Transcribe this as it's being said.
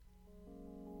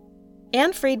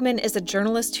Anne Friedman is a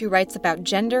journalist who writes about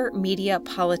gender, media,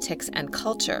 politics, and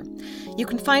culture. You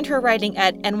can find her writing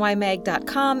at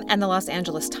nymag.com and the Los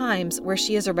Angeles Times, where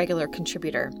she is a regular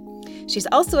contributor. She's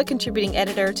also a contributing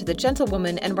editor to The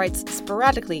Gentlewoman and writes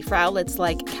sporadically for outlets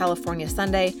like California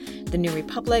Sunday, The New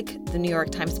Republic, The New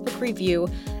York Times Book Review,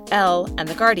 Elle, and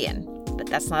The Guardian. But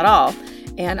that's not all.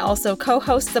 Anne also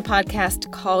co-hosts the podcast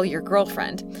Call Your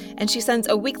Girlfriend, and she sends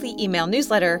a weekly email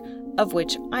newsletter, of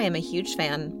which I am a huge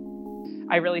fan.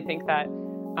 I really think that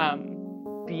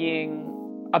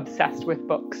being obsessed with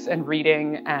books and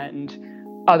reading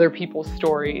and other people's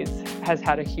stories has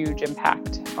had a huge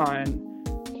impact on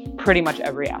pretty much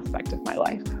every aspect of my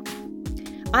life.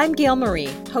 I'm Gail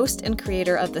Marie, host and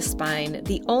creator of The Spine,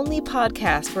 the only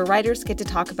podcast where writers get to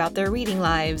talk about their reading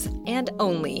lives and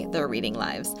only their reading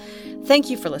lives. Thank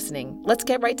you for listening. Let's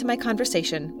get right to my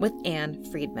conversation with Anne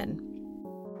Friedman.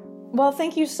 Well,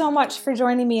 thank you so much for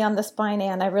joining me on The Spine,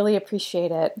 Anne. I really appreciate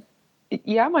it.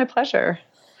 Yeah, my pleasure.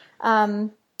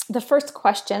 The first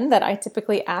question that I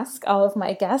typically ask all of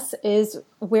my guests is,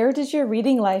 where did your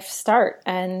reading life start?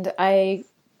 And I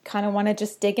kind of want to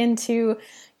just dig into,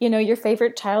 your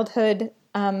favorite childhood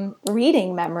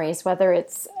reading memories, whether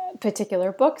it's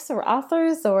particular books or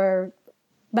authors or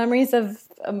memories of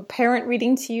a parent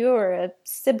reading to you or a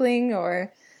sibling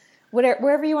or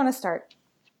wherever you want to start.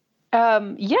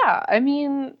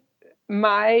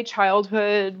 My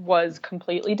childhood was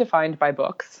completely defined by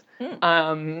books.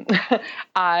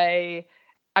 I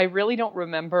really don't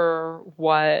remember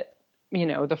what,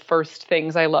 the first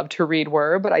things I loved to read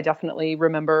were, but I definitely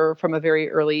remember from a very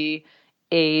early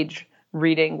age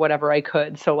reading whatever I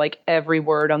could. So like every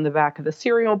word on the back of the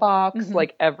cereal box,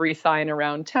 like every sign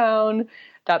around town,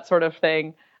 that sort of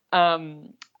thing.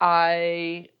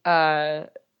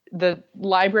 The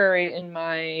library in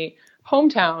my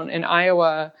hometown in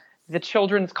Iowa, the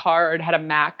children's card had a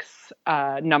max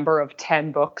number of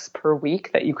 10 books per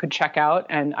week that you could check out.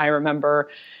 And I remember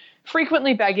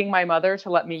frequently begging my mother to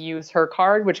let me use her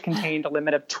card, which contained a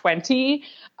limit of 20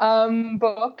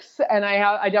 books. And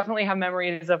I definitely have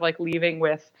memories of like leaving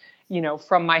with,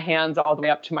 from my hands all the way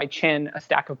up to my chin, a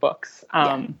stack of books.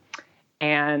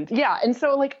 And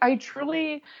so like I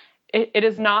truly, it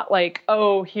is not like,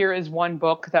 oh, here is one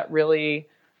book that really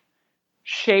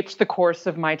shaped the course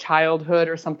of my childhood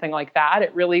or something like that.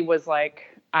 It really was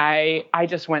like, I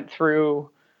just went through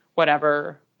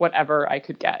whatever I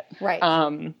could get. Right.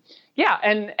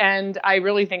 And I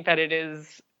really think that it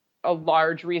is a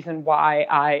large reason why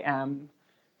I am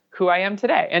who I am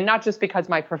today. And not just because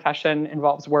my profession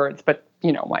involves words, but,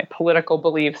 my political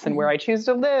beliefs and where I choose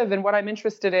to live and what I'm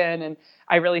interested in. And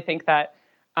I really think that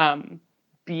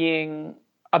being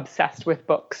obsessed with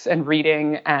books and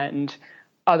reading and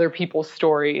other people's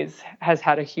stories has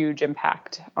had a huge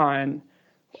impact on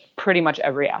pretty much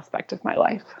every aspect of my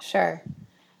life. Sure.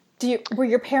 Were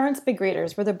your parents big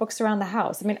readers? Were there books around the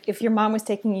house? I mean, if your mom was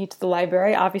taking you to the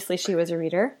library, obviously she was a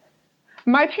reader.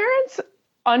 My parents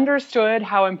understood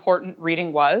how important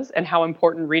reading was and how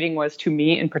important reading was to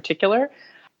me in particular.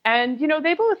 And,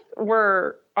 they both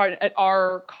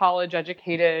are college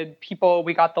educated people.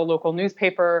 We got the local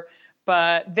newspaper,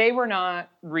 but they were not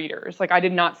readers. Like I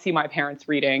did not see my parents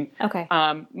reading. Okay.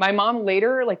 My mom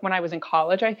later, like when I was in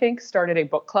college, I think started a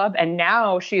book club, and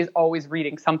now she is always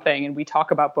reading something and we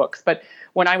talk about books. But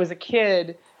when I was a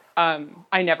kid,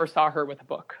 I never saw her with a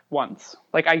book once.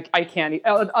 Like I can't,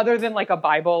 other than like a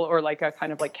Bible or like a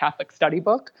kind of like Catholic study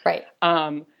book. Right.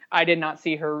 I did not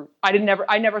see her. I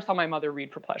never saw my mother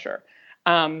read for pleasure.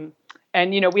 And,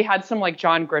 we had some like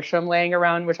John Grisham laying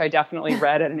around, which I definitely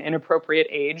read at an inappropriate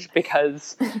age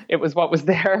because it was what was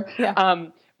there. Yeah.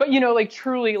 But, like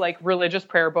truly like religious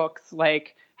prayer books,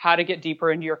 like how to get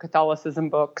deeper into your Catholicism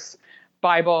books,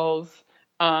 Bibles,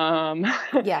 and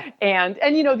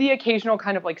the occasional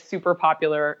kind of like super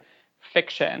popular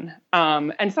fiction.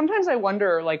 And sometimes I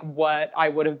wonder like what I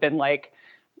would have been like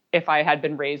if I had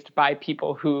been raised by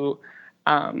people who,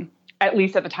 at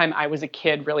least at the time I was a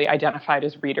kid, really identified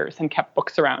as readers and kept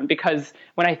books around. Because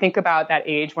when I think about that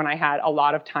age when I had a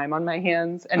lot of time on my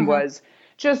hands and was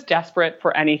just desperate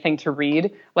for anything to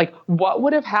read, like what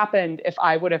would have happened if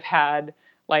I would have had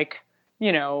like,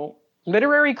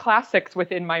 literary classics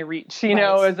within my reach,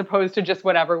 as opposed to just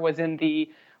whatever was in the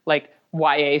like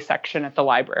YA section at the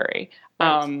library.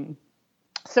 Right.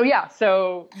 So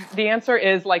the answer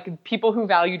is like people who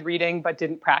valued reading but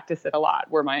didn't practice it a lot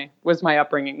was my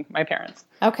upbringing, my parents.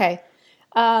 Okay.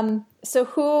 So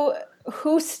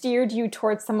who steered you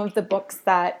towards some of the books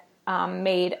that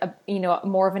made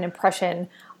more of an impression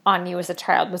on you as a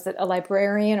child? Was it a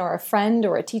librarian or a friend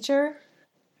or a teacher?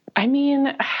 I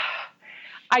mean,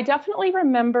 I definitely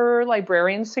remember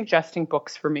librarians suggesting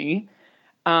books for me.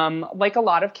 Like a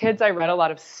lot of kids, I read a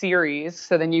lot of series.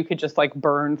 So then you could just like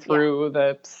burn through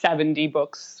the 70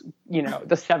 books,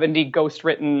 the 70 ghost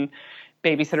written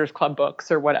Babysitter's Club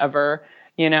books or whatever,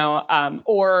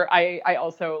 or I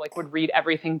also like would read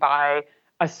everything by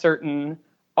a certain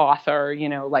author,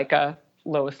 like a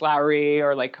Lois Lowry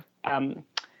or like, like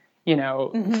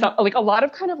a lot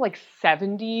of kind of like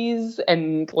 70s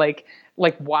and like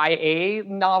YA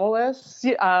novelists.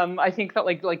 I think that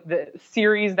like the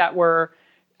series that were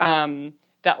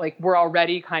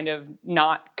already kind of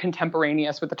not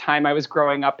contemporaneous with the time I was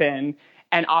growing up in,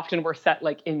 and often were set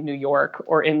like in New York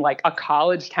or in like a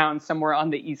college town somewhere on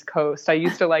the East Coast. I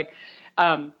used to like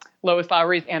Lois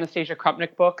Lowry's Anastasia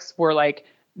Krupnik books were like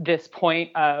this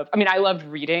point of, I loved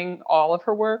reading all of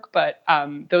her work, but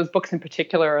those books in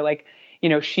particular are like,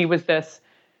 she was this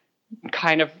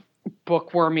kind of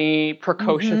bookwormy,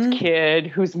 precocious kid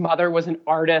whose mother was an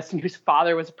artist and whose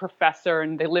father was a professor,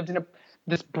 and they lived in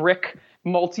this brick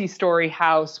multi-story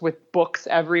house with books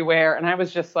everywhere. And I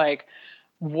was just like,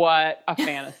 what a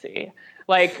fantasy.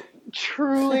 Like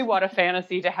truly what a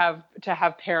fantasy to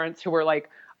have parents who were like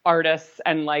artists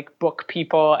and like book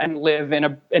people and live in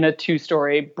a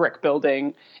 2-story brick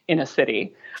building in a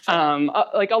city.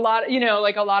 Like a lot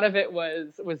of it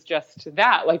was just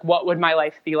that, like, what would my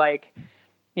life be like,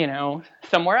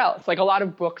 somewhere else? Like a lot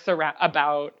of books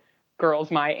about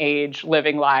girls my age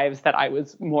living lives that I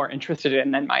was more interested in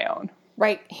than my own.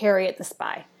 Right. Harriet the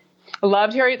Spy. I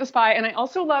loved Harriet the Spy. And I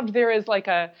also loved, there is like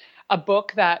a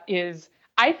book that is,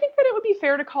 I think that it would be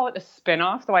fair to call it a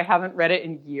spinoff, though I haven't read it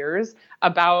in years,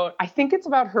 I think it's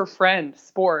about her friend,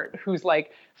 Sport, who's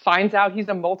like finds out he's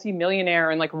a multimillionaire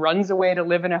and like runs away to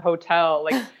live in a hotel.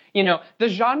 Like, the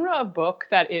genre of book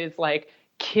that is like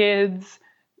kids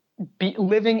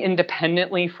living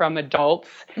independently from adults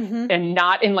and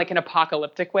not in like an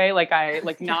apocalyptic way,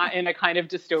 not in a kind of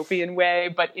dystopian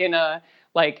way, but in a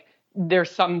like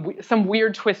there's some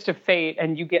weird twist of fate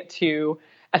and you get to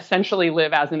essentially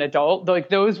live as an adult. Like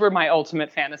those were my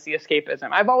ultimate fantasy escapism.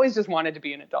 I've always just wanted to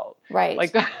be an adult. Right.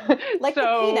 Like the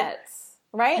Peanuts,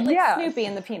 right? Like Snoopy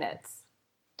and the Peanuts.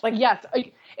 Like, yes.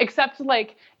 Except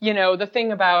like, the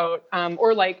thing about,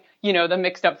 or like, the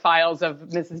mixed up files of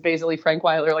Mrs. Baisley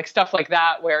Frankweiler, like stuff like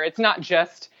that, where it's not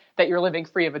just that you're living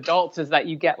free of adults, is that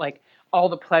you get like all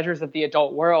the pleasures of the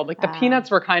adult world. Like the Peanuts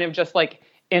were kind of just like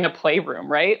in a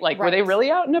playroom, right? Like, were they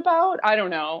really out and about? I don't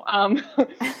know.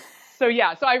 So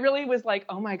I really was like,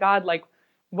 oh my God, like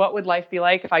what would life be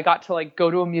like if I got to like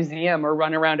go to a museum or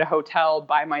run around a hotel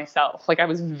by myself? Like that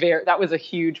was a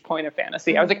huge point of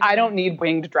fantasy. I was like, I don't need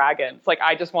winged dragons. Like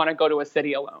I just want to go to a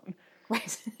city alone.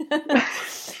 Right.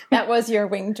 That was your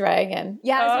winged dragon.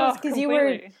 Yeah. Because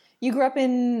you grew up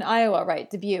in Iowa, right?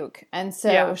 Dubuque. And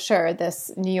so sure,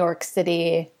 this New York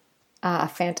City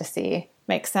fantasy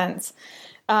makes sense.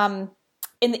 In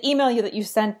the email that you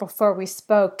sent before we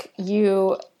spoke,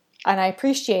 you, and I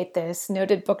appreciate this,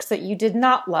 noted books that you did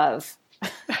not love,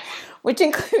 which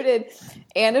included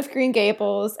Anne of Green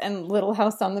Gables and Little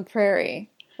House on the Prairie.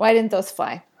 Why didn't those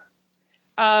fly?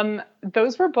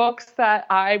 Those were books that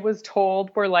I was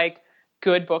told were like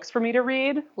good books for me to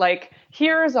read. Like,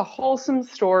 here's a wholesome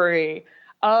story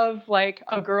of like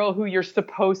a girl who you're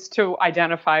supposed to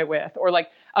identify with, or like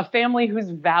a family whose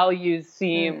values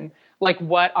seem like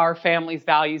what our family's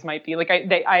values might be. Like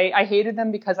I hated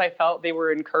them because I felt they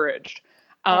were encouraged.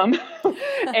 And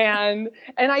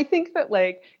I think that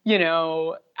like,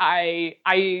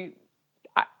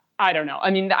 I don't know.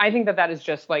 I mean, I think that is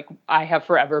just like, I have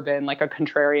forever been like a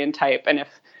contrarian type. And if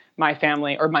my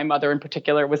family, or my mother in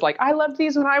particular, was like, I loved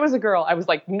these when I was a girl, I was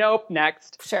like, nope,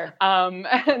 next. Sure.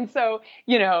 And so,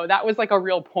 that was like a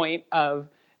real point of,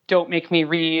 don't make me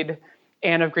read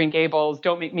Anne of Green Gables,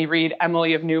 don't make me read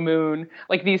Emily of New Moon,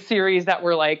 like these series that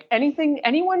were like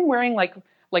anyone wearing like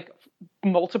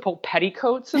multiple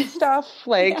petticoats and stuff,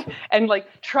 like, and like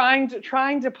trying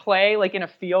to play like in a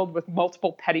field with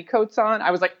multiple petticoats on. I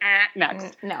was like,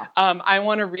 next. No. I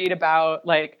want to read about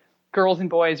like girls and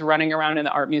boys running around in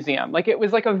the art museum. Like it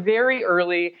was like a very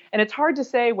early, and it's hard to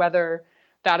say whether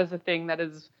that is a thing that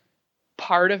is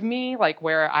part of me, like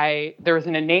where there was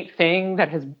an innate thing that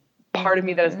has part of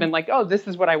me that has been like, oh, this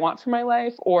is what I want for my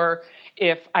life, or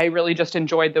if I really just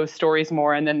enjoyed those stories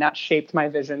more, and then that shaped my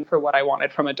vision for what I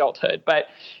wanted from adulthood. But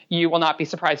you will not be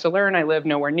surprised to learn I live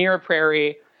nowhere near a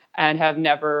prairie and have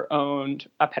never owned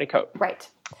a petticoat. Right.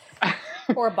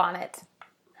 Or a bonnet.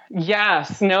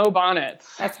 Yes, no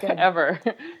bonnets. That's good. Ever.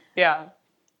 Yeah.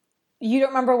 You don't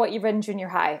remember what you read in junior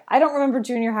high. I don't remember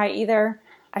junior high either.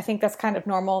 I think that's kind of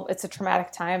normal. It's a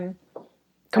traumatic time.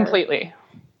 Completely.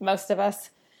 Most of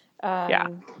us. Yeah.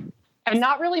 And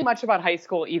not really much about high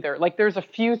school either. Like there's a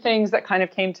few things that kind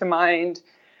of came to mind.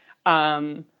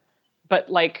 But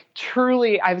like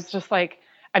truly, I was just like,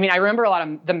 I mean, I remember a lot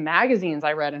of the magazines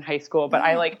I read in high school, but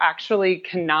I like actually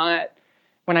cannot,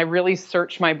 when I really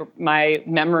search my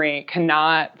memory,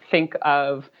 cannot think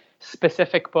of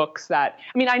specific books that,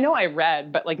 I mean, I know I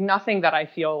read, but like nothing that I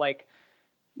feel like,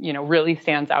 you know, really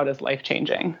stands out as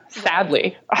life-changing,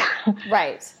 sadly.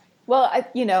 Right. Well,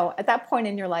 you know, at that point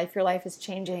in your life is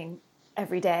changing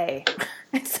every day.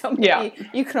 And so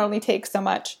you can only take so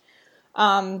much.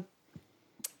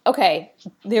 Okay.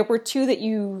 There were two that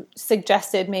you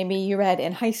suggested maybe you read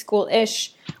in high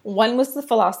school-ish. One was The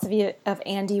Philosophy of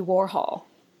Andy Warhol.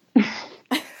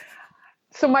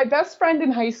 So my best friend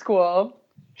in high school,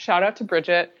 shout out to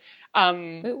Bridget,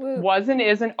 was and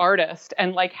is an artist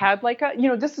and like had like a, you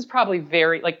know, this is probably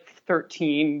very like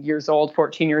 13 years old,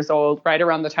 14 years old, right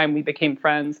around the time we became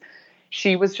friends.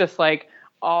 She was just like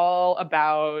all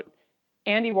about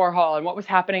Andy Warhol and what was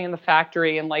happening in the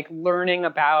factory and like learning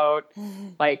about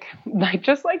like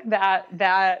just like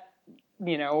that,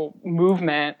 you know,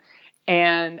 movement.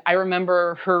 And I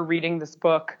remember her reading this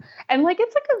book and like,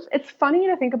 it's funny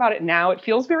to think about it now. It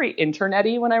feels very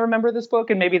internet-y when I remember this book.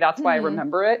 And maybe that's why I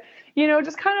remember it, you know,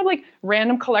 just kind of like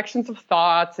random collections of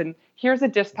thoughts. And here's a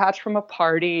dispatch from a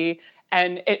party.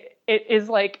 And it is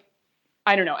like,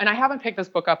 I don't know. And I haven't picked this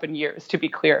book up in years, to be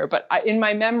clear, but in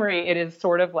my memory, it is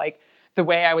sort of like the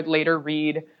way I would later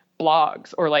read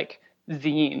blogs or like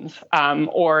zines,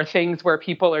 or things where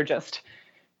people are just,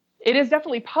 it is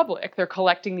definitely public. They're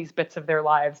collecting these bits of their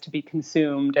lives to be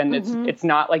consumed. And it's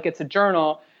not like it's a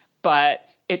journal, but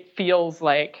it feels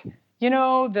like, you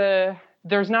know,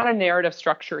 there's not a narrative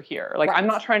structure here. Like I'm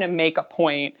not trying to make a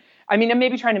point. I mean, I'm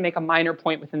maybe trying to make a minor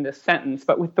point within this sentence,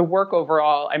 but with the work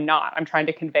overall, I'm not. I'm trying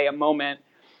to convey a moment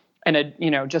and a,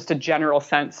 you know, just a general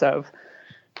sense of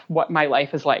what my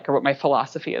life is like or what my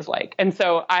philosophy is like. And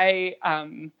so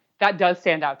that does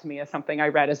stand out to me as something I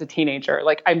read as a teenager.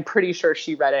 Like, I'm pretty sure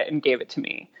she read it and gave it to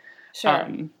me. Sure.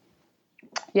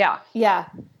 Yeah. Yeah.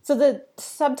 So the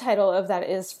subtitle of that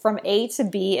is From A to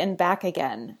B and Back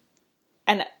Again.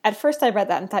 And at first I read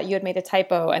that and thought you had made a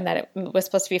typo and that it was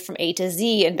supposed to be from A to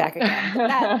Z and back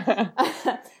again.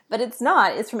 But it's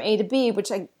not. It's from A to B, which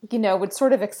would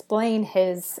sort of explain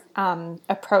his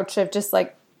approach of just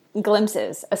like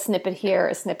glimpses, a snippet here,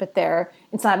 a snippet there.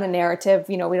 It's not a narrative.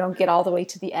 You know, we don't get all the way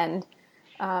to the end.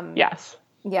 Yes.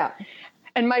 Yeah.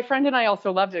 And my friend and I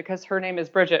also loved it because her name is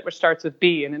Bridget, which starts with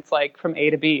B, and it's like from A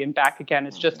to B and back again.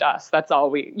 It's just us. That's all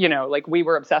we, like we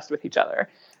were obsessed with each other.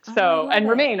 So, and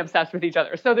remain obsessed with each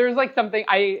other. So there's like something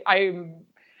I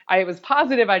was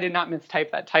positive I did not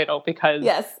mistype that title because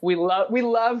we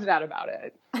loved that about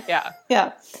it. Yeah.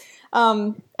 Yeah.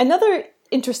 Another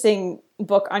interesting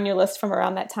book on your list from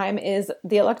around that time is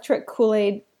The Electric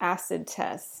Kool-Aid Acid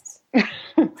Test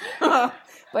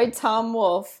by Tom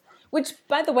Wolfe, which,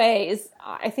 by the way, is,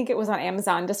 I think it was on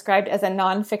Amazon, described as a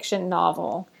nonfiction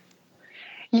novel.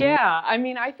 Yeah. I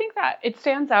mean, I think that it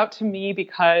stands out to me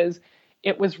because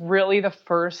it was really the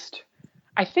first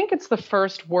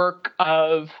work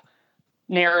of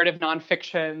narrative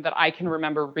nonfiction that I can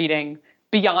remember reading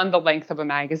beyond the length of a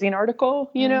magazine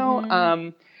article,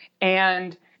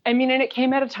 and I mean, and it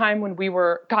came at a time when we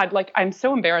were, I'm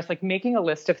so embarrassed, like making a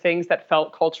list of things that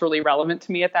felt culturally relevant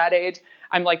to me at that age.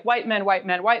 I'm like, white men from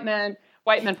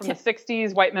the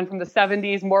 60s, white men from the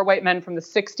 70s, more white men from the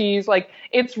 60s. Like,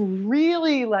 it's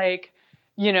really like,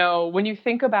 when you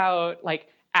think about like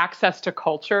access to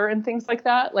culture and things like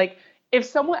that, like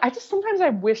sometimes I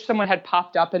wish someone had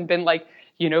popped up and been like,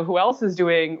 who else is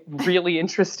doing really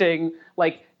interesting,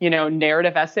 like,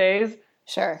 narrative essays?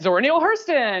 Sure. Zora Neale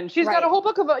Hurston. She's got a whole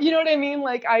book of, you know what I mean?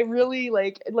 Like, I really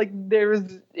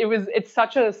it's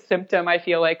such a symptom, I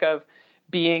feel like, of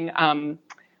being,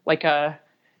 like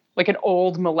an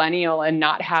old millennial and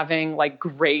not having like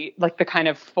great, like the kind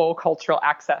of full cultural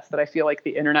access that I feel like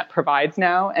the internet provides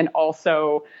now. And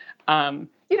also,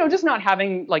 just not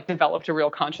having like developed a real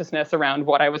consciousness around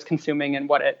what I was consuming and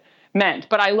what it meant.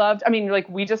 But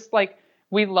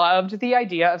we loved the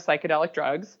idea of psychedelic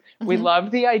drugs. Mm-hmm. We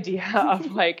loved the idea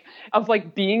of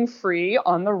being free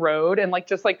on the road and like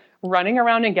just like running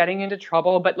around and getting into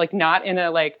trouble, but like not in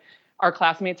a like, our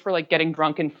classmates were like getting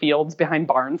drunk in fields behind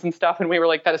barns and stuff. And we were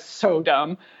like, that is so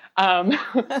dumb.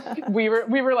 We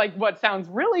were like, what sounds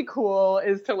really cool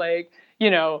is to like,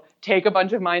 take a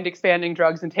bunch of mind expanding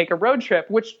drugs and take a road trip,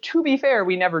 which to be fair,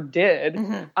 we never did.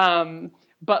 Mm-hmm.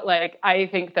 But like, I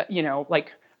think that,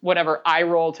 like whatever I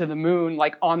Roll to the Moon,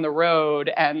 like On the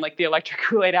Road, and like the Electric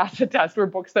Kool-Aid Acid Test were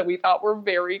books that we thought were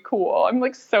very cool. I'm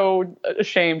like so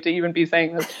ashamed to even be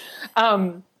saying this.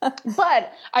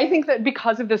 But I think that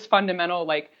because of this fundamental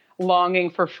like longing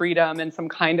for freedom and some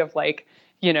kind of like,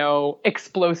 you know,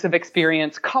 explosive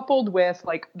experience coupled with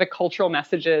like the cultural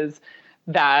messages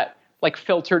that like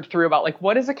filtered through about like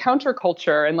what is a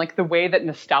counterculture and like the way that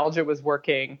nostalgia was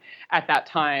working at that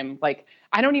time. Like,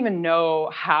 I don't even know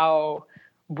how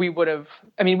we would have,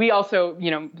 I mean, we also, you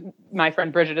know, my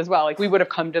friend Bridget as well, like we would have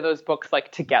come to those books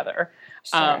like together.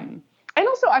 Sure. And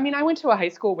also, I mean, I went to a high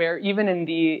school where even in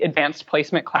the advanced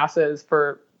placement classes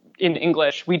in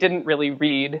English, we didn't really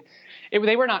read.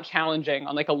 They were not challenging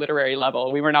on like a literary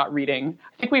level. We were not reading.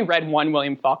 I think we read one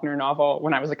William Faulkner novel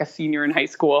when I was like a senior in high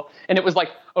school. And it was like,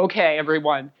 okay,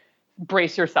 everyone,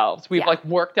 brace yourselves. We've like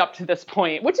worked up to this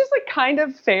point, which is like kind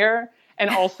of fair. And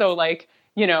also like,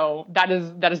 you know, that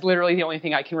is literally the only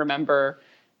thing I can remember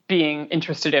being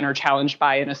interested in or challenged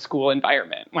by in a school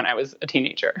environment when I was a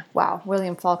teenager. Wow.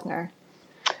 William Faulkner.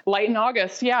 Light in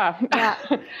August. Yeah.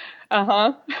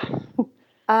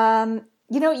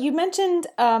 You know, you mentioned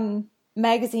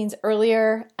magazines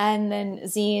earlier and then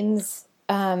zines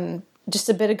just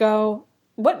a bit ago.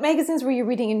 What magazines were you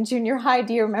reading in junior high?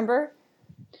 Do you remember?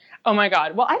 Oh my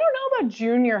God. Well, I don't know about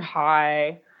junior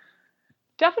high.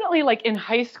 Definitely like in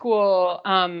high school.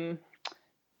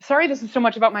 Sorry, this is so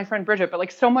much about my friend Bridget, but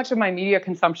like so much of my media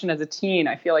consumption as a teen,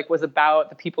 I feel like was about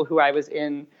the people who I was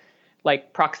in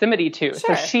like proximity to.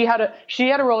 Sure. So she had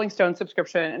a Rolling Stone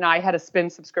subscription and I had a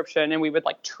Spin subscription, and we would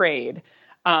like trade.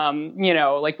 You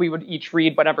know, like we would each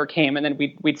read whatever came and then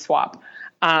we'd swap.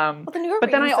 Well, then you were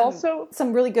reading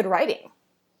some really good writing.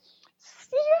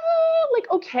 Yeah, like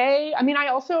okay. I mean, I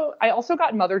also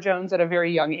got Mother Jones at a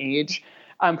very young age,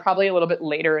 probably a little bit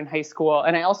later in high school,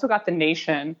 and I also got The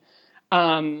Nation,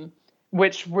 those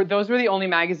were the only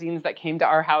magazines that came to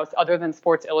our house other than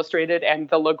Sports Illustrated and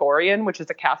The Ligorian, which is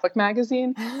a Catholic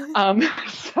magazine.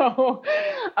 So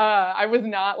I was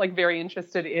not like very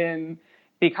interested in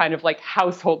the kind of like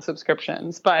household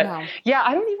subscriptions, but yeah,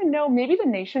 I don't even know. Maybe The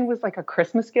Nation was like a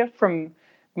Christmas gift from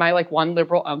my like one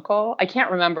liberal uncle. I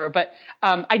can't remember, but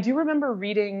I do remember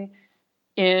reading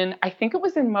I think it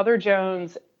was in Mother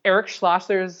Jones, Eric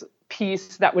Schlosser's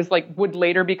piece that was like would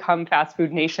later become Fast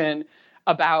Food Nation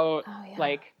about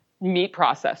like meat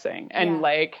processing and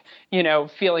like, you know,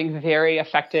 feeling very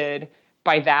affected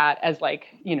by that as like,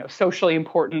 you know, socially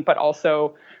important, but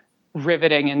also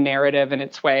riveting and narrative in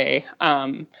its way.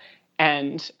 And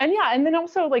then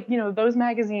also like, you know, those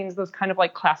magazines, those kind of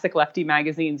like classic lefty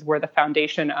magazines were the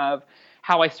foundation of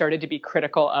how I started to be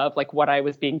critical of like what I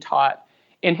was being taught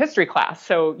in history class.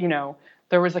 So, you know,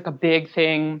 there was like a big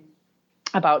thing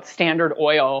about Standard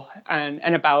Oil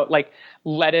and about like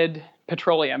leaded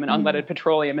petroleum and unleaded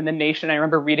petroleum in The Nation. I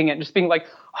remember reading it and just being like,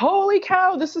 holy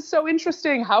cow, this is so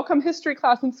interesting. How come history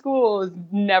class in school has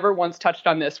never once touched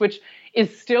on this, which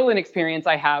is still an experience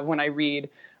I have when I read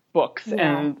books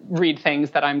and read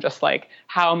things that I'm just like,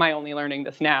 how am I only learning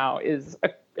this now is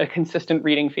a consistent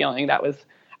reading feeling that was,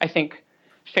 I think,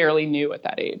 fairly new at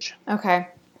that age. Okay.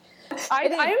 I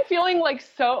am feeling like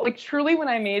so, like truly when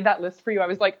I made that list for you, I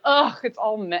was like, ugh, it's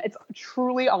all men. It's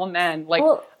truly all men, like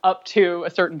up to a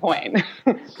certain point.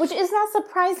 Which is not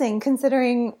surprising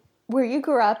considering where you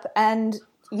grew up and,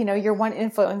 you know, your one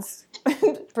influence,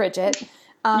 Bridget.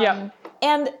 And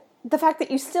the fact that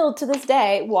you still, to this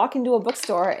day, walk into a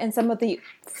bookstore and some of the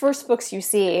first books you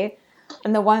see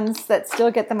and the ones that still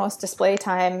get the most display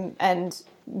time and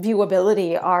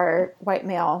viewability are white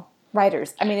male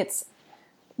writers. I mean,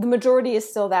 the majority is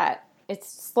still that.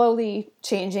 It's slowly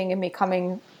changing and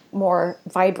becoming more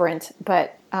vibrant,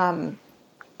 but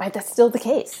that's still the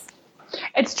case.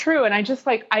 It's true. And I just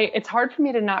like, it's hard for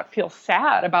me to not feel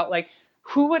sad about like,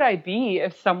 who would I be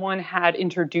if someone had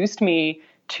introduced me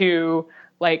to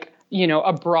like, you know,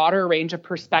 a broader range of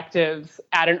perspectives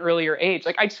at an earlier age?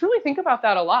 Like, I truly think about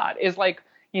that a lot is like,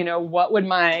 you know, what would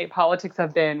my politics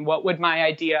have been? What would my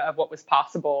idea of what was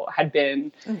possible had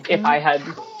been if I had,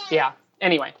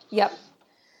 anyway. Yep.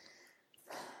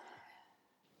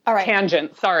 All right.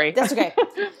 Tangent. Sorry. That's okay.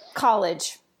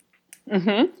 College.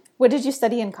 What did you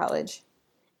study in college?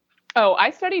 Oh, I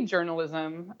studied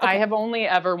journalism. Okay. I have only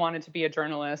ever wanted to be a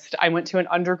journalist. I went to an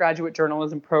undergraduate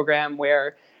journalism program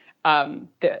where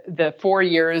the 4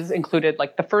 years included,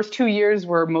 like the first 2 years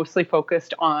were mostly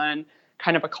focused on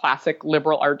kind of a classic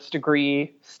liberal arts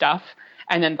degree stuff.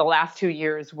 And then the last 2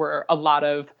 years were a lot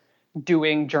of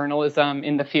doing journalism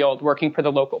in the field, working for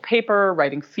the local paper,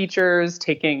 writing features,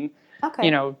 taking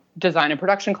Okay. Design and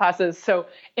production classes. So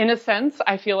in a sense,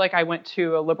 I feel like I went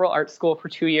to a liberal arts school for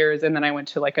 2 years, and then I went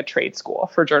to like a trade school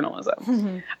for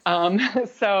journalism.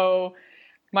 So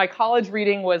my college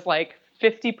reading was like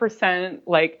 50%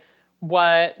 like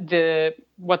what the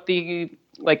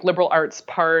like liberal arts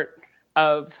part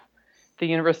of the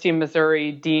University of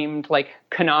Missouri deemed like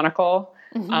canonical.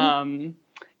 And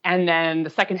then the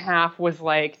second half was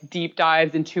like deep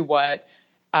dives into what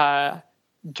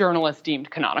journalists deemed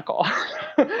canonical.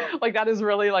 Like that is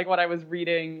really like what I was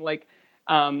reading. Like,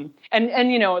 and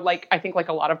like I think like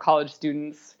a lot of college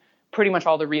students, pretty much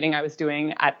all the reading I was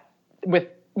doing with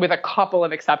a couple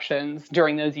of exceptions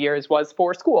during those years was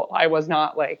for school. I was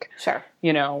not like,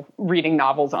 reading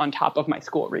novels on top of my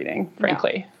school reading,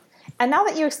 frankly. No. And now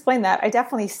that you explain that, I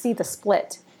definitely see the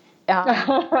split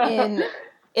in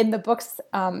the books,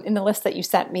 in the list that you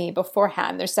sent me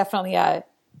beforehand. There's definitely a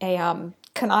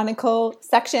canonical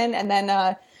section, and then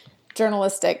a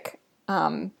journalistic,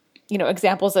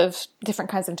 examples of different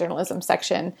kinds of journalism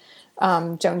section,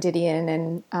 Joan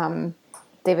Didion and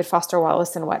David Foster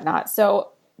Wallace and whatnot. So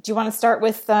do you want to start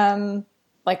with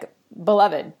like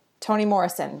beloved, Toni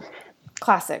Morrison,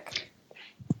 classic?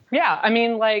 Yeah, I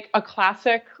mean, like a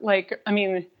classic,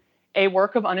 a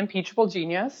work of unimpeachable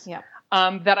genius. Yeah.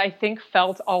 That I think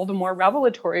felt all the more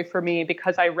revelatory for me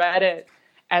because I read it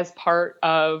as part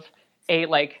of a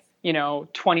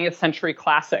 20th century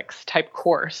classics type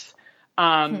course.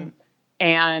 And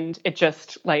it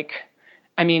just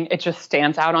it just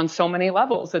stands out on so many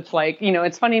levels. It's like,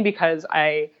 it's funny because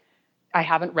I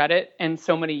haven't read it in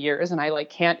so many years, and I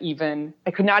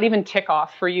could not even tick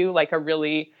off for you like a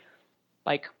really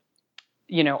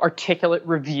articulate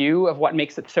review of what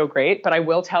makes it so great. But I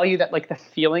will tell you that like the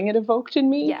feeling it evoked in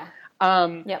me,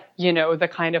 the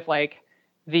kind of like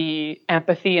the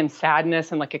empathy and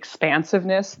sadness and like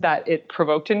expansiveness that it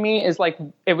provoked in me is like,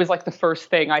 it was like the first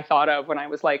thing I thought of when I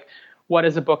was like, what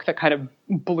is a book that kind of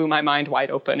blew my mind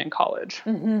wide open in college?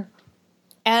 Mm-hmm.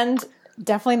 And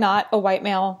definitely not a white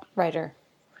male writer.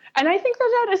 And I think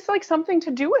that is like something to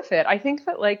do with it. I think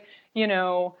that like,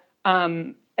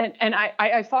 and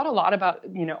I thought a lot about,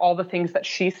 all the things that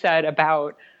she said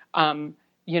about,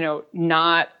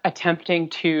 not attempting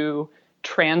to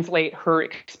translate her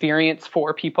experience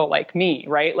for people like me,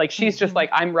 right? Like she's just like,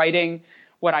 I'm writing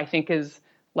what I think is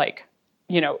like,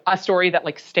 a story that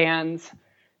like stands,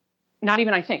 not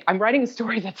even I think, I'm writing a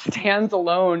story that stands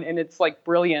alone in its like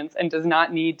brilliance and does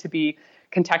not need to be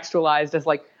contextualized as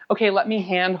like, okay, let me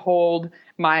handhold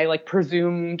my like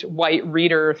presumed white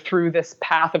reader through this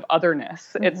path of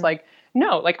otherness. It's like,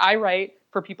 no, like I write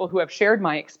for people who have shared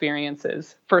my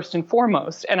experiences first and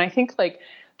foremost. And I think like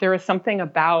there is something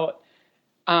about,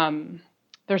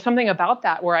 there's something about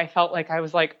that where I felt like I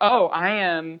was like, oh, I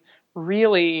am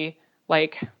really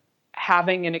like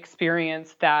having an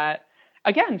experience that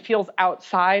again feels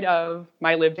outside of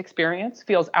my lived experience,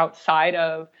 feels outside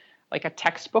of like a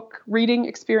textbook reading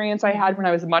experience I had when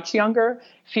I was much younger,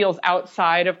 feels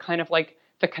outside of kind of like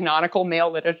the canonical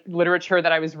male literature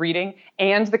that I was reading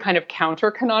and the kind of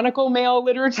counter-canonical male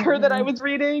literature that I was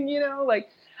reading,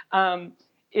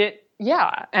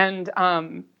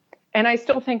 and I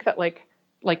still think that like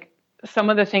some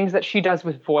of the things that she does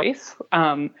with voice,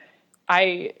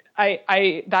 I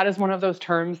that is one of those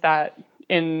terms that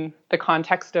in the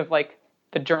context of like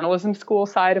the journalism school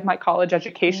side of my college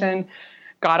education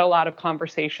got a lot of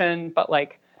conversation, but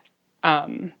like,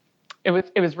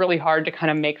 it was really hard to kind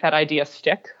of make that idea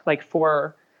stick, like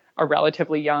for a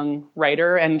relatively young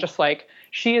writer. And just like,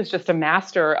 she is just a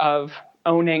master of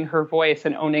owning her voice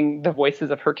and owning the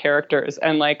voices of her characters.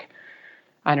 And like,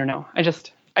 I don't know,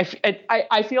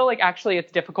 I feel like actually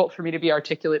it's difficult for me to be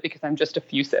articulate because I'm just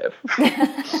effusive.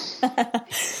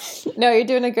 No, you're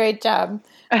doing a great job.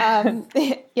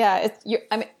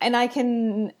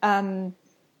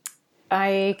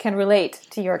 I can relate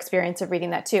to your experience of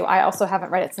reading that too. I also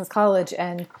haven't read it since college,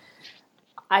 and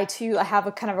I have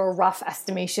a kind of a rough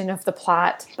estimation of the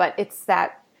plot, but it's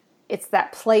that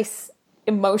place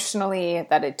emotionally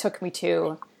that it took me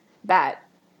to that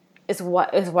is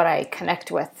what I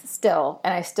connect with still,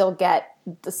 and I still get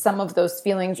some of those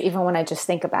feelings even when I just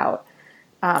think about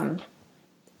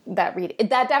that read.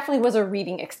 That definitely was a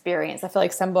reading experience. I feel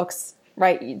like some books,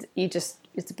 right, you just,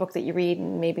 it's a book that you read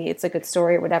and maybe it's a good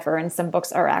story or whatever, and some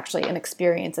books are actually an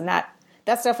experience, and that's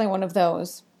definitely one of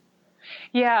those.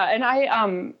 Yeah, and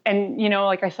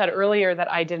like I said earlier,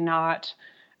 that I did not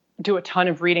do a ton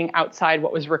of reading outside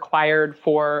what was required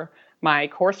for my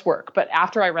coursework. But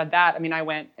after I read that, I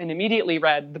went and immediately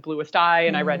read The Bluest Eye,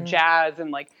 and I read Jazz,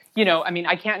 and I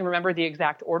can't remember the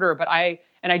exact order, but I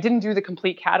didn't do the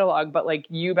complete catalog, but like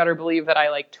you better believe that I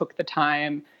like took the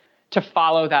time to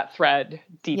follow that thread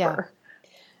deeper.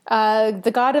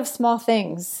 The God of Small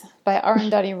Things by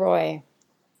Arundhati Roy.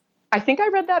 I think I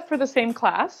read that for the same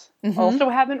class. Also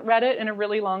haven't read it in a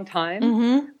really long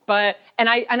time. But,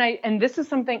 and this is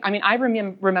something, I mean, I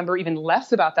remember even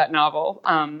less about that novel.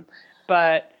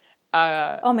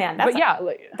 Oh man,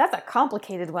 that's a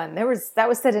complicated one. That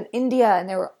was set in India, and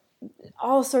there were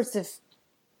all sorts of,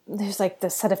 there's like the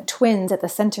set of twins at the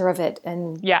center of it,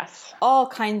 and all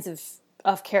kinds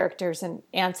of characters and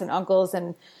aunts and uncles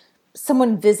and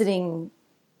someone visiting,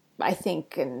 I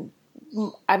think, and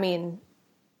I mean,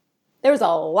 there was a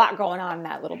lot going on in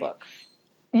that little book.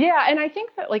 Yeah. And I think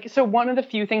that so one of the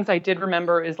few things I did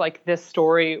remember is this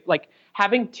story,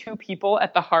 having two people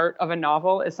at the heart of a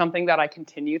novel is something that I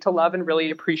continue to love and really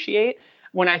appreciate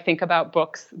when I think about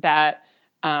books that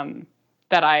I,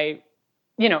 I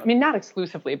mean, not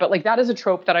exclusively, but that is a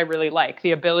trope that I really like,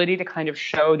 the ability to kind of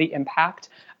show the impact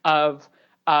of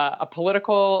a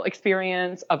political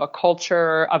experience, of a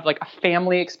culture, of a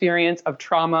family experience, of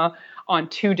trauma on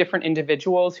two different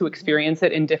individuals who experience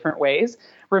it in different ways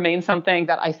remains something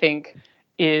that I think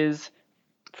is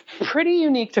pretty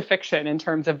unique to fiction in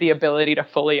terms of the ability to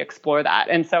fully explore that.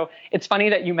 And so it's funny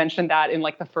that you mentioned that in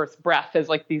the first breath as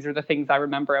these are the things I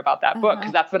remember about that book,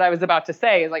 because that's what I was about to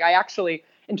say is I actually,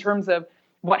 in terms of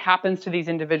what happens to these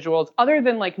individuals, other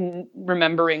than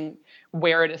remembering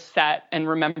where it is set and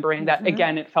remembering that,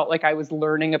 again, it felt like I was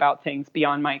learning about things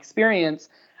beyond my experience,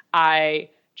 I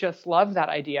just love that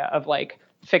idea of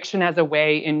fiction as a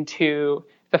way into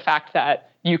the fact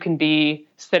that you can be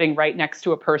sitting right next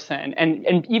to a person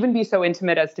and even be so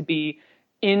intimate as to be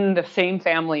in the same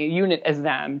family unit as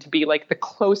them, to be the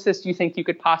closest you think you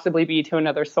could possibly be to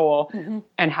another soul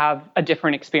and have a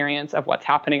different experience of what's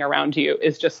happening around you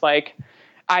is just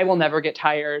I will never get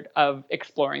tired of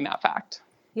exploring that fact.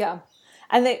 Yeah.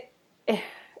 And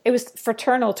it was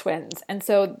fraternal twins. And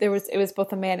so it was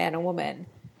both a man and a woman,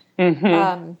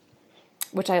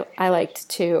 which I liked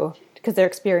too, because their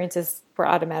experiences were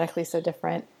automatically so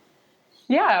different.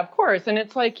 Yeah, of course. And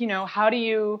it's how do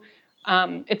you,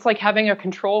 it's like having a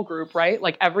control group, right?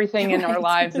 Everything in our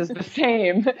lives is the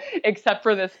same, except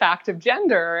for this fact of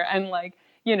gender. And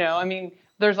I mean,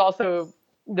 there's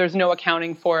no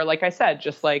accounting for, like I said,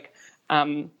 just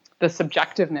the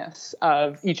subjectiveness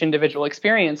of each individual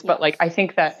experience. But I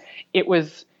think that it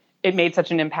made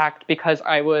such an impact because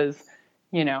I was,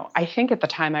 I think at the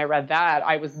time I read that,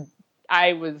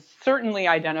 I was certainly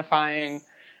identifying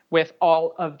with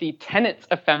all of the tenets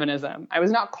of feminism. I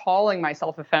was not calling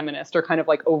myself a feminist or kind of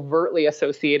overtly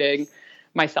associating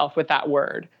myself with that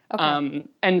word. Okay.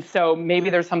 And so maybe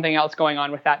there's something else going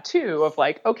on with that too, of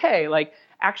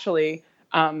actually,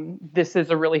 this is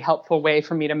a really helpful way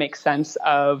for me to make sense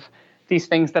of these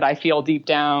things that I feel deep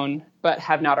down, but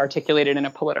have not articulated in a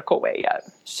political way yet.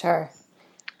 Sure.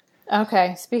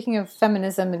 Okay. Speaking of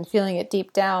feminism and feeling it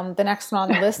deep down, the next one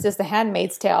on the list is The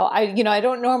Handmaid's Tale. I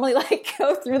don't normally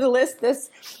go through the list this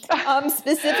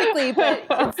specifically, but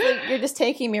it's you're just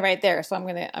taking me right there, so I'm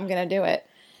gonna do it.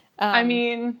 I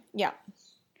mean, yeah.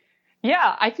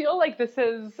 Yeah, I feel like this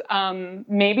is,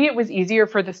 maybe it was easier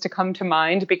for this to come to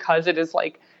mind because it is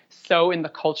so in the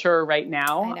culture right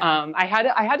now. I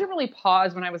had to really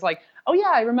pause when I was oh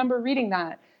yeah, I remember reading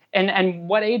that and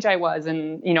what age I was.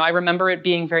 And, I remember it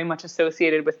being very much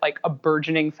associated with a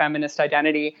burgeoning feminist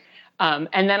identity. And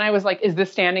then I was is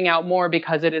this standing out more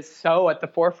because it is so at the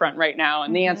forefront right now?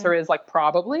 And the answer is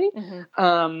probably.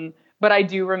 But I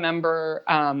do remember,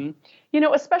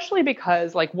 especially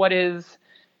because what is,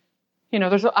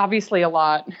 there's obviously a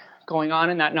lot going on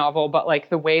in that novel, but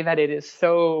the way that it is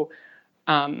so,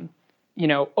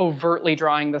 overtly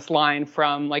drawing this line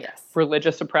from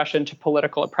religious oppression to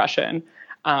political oppression,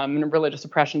 and religious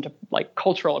oppression to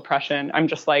cultural oppression. I'm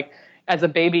just as a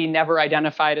baby, never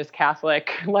identified as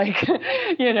Catholic,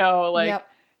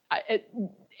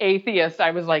 atheist.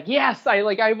 I was yes, I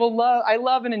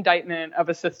love an indictment of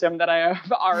a system that I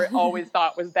have always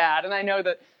thought was bad. And I know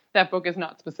that book is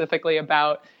not specifically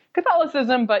about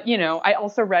Catholicism, but, I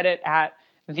also read it at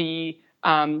the,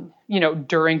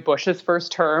 during Bush's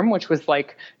first term, which was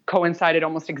coincided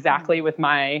almost exactly with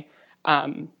my,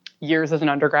 years as an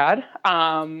undergrad.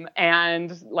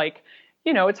 And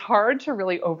it's hard to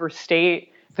really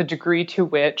overstate the degree to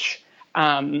which,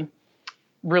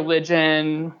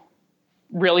 religion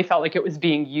really felt like it was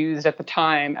being used at the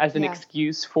time as an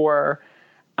excuse for,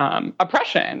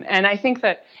 oppression. And I think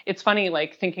that it's funny,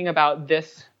 thinking about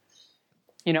this,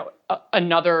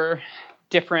 another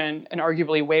different and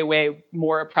arguably way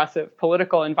more oppressive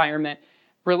political environment,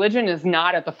 religion is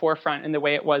not at the forefront in the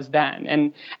way it was then.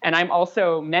 And I'm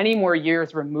also many more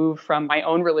years removed from my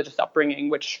own religious upbringing,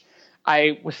 which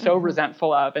I was so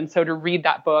resentful of. And so to read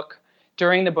that book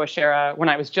during the Bush era, when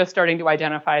I was just starting to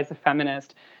identify as a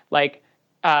feminist, like,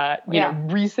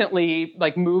 recently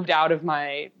like moved out of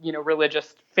my,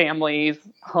 religious family's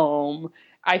home.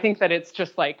 I think that it's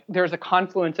just like, there's a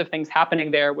confluence of things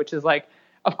happening there, which is like,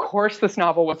 of course this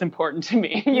novel was important to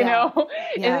me, you know?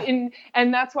 Yeah.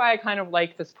 And that's why I kind of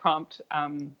like this prompt,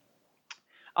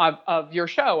 of your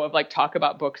show of like, talk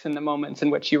about books in the moments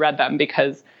in which you read them,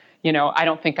 because, I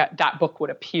don't think that book would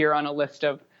appear on a list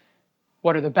of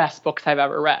what are the best books I've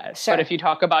ever read. Sure. But if you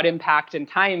talk about impact and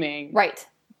timing, right.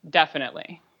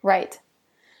 Definitely. Right.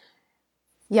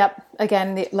 Yep.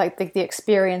 Again, the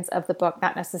experience of the book,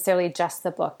 not necessarily just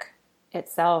the book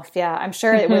itself. Yeah. I'm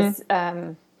sure it was,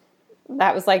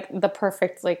 that was like the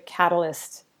perfect like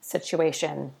catalyst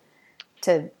situation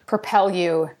to propel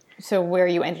you to where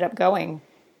you ended up going.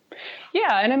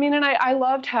 Yeah. And I mean, and I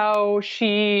loved how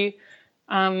she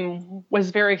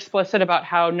was very explicit about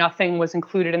how nothing was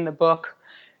included in the book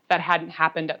that hadn't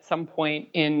happened at some point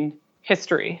in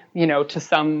history, to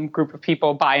some group of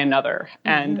people by another.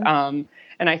 And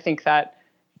I think that,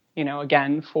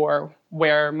 again, for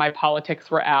where my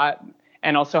politics were at,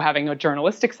 and also having a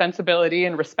journalistic sensibility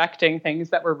and respecting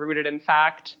things that were rooted in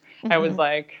fact, I was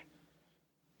like,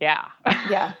 yeah.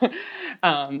 Yeah.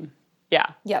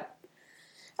 Yeah. Yep.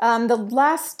 The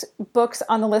last books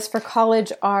on the list for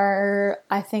college are,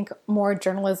 I think, more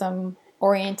journalism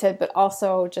oriented, but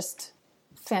also just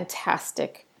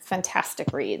fantastic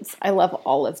reads. I love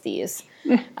all of these.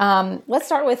 Let's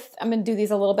start with, I'm going to do these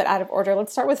a little bit out of order.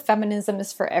 Let's start with Feminism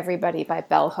is for Everybody by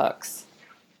Bell Hooks.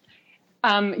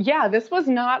 This was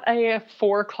not a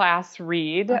 4-class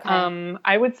read. Okay.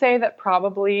 I would say that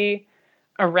probably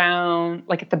around,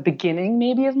 like at the beginning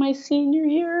maybe of my senior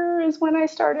year is when I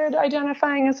started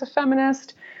identifying as a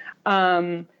feminist.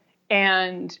 And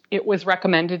it was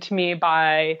recommended to me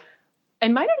by,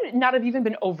 and might not have even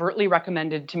been overtly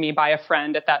recommended to me by a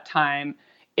friend at that time.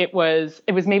 It was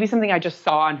maybe something I just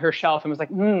saw on her shelf and was like,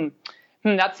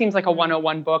 that seems like a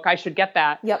 101 book. I should get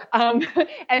that. Yep. And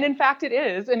in fact it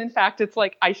is. And in fact, it's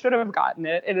like, I should have gotten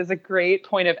it. It is a great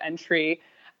point of entry,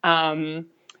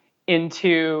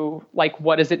 into like,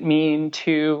 what does it mean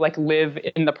to like live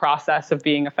in the process of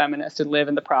being a feminist and live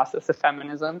in the process of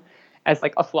feminism as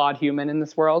like a flawed human in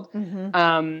this world.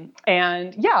 And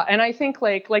I think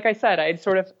like I said, I'd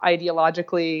sort of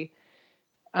ideologically,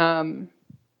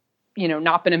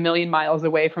 not been a million miles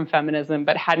away from feminism,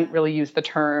 but hadn't really used the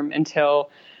term until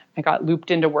I got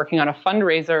looped into working on a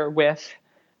fundraiser with,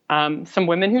 some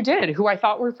women who I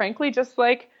thought were frankly just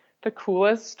like the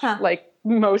coolest, like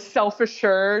most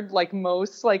self-assured, like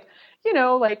most like,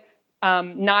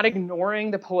 not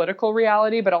ignoring the political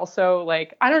reality, but also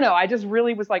like, I don't know. I just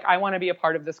really was like, I want to be a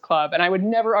part of this club. And I would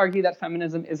never argue that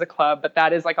feminism is a club, but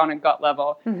that is like on a gut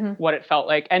level, what it felt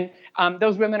like. And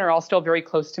those women are all still very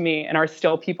close to me and are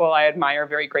still people I admire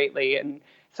very greatly. And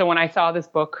so when I saw this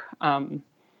book on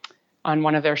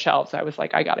one of their shelves, I was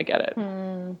like, I got to get it.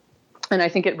 And I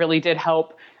think it really did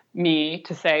help me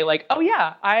to say like, oh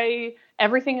yeah,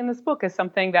 everything in this book is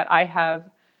something that I have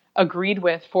agreed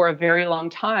with for a very long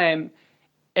time.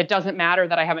 It doesn't matter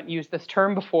that I haven't used this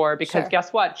term before, because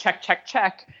guess what?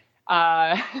 Check.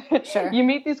 You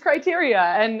meet these criteria.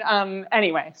 And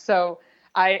anyway, so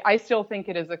I still think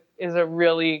it is a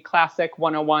really classic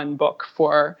 101 book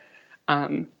for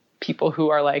people who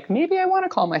are like, maybe I want to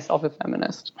call myself a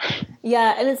feminist.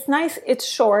 Yeah, and it's nice. It's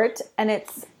short, and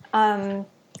it's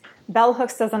Bell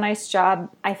Hooks does a nice job,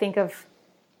 I think, of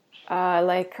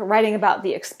like writing about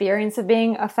the experience of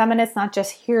being a feminist, not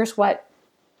just here's what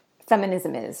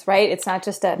feminism is, right? It's not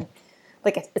just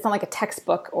it's not like a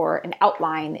textbook or an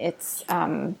outline. It's,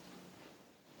 I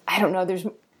don't know. There's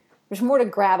more to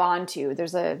grab onto.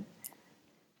 There's a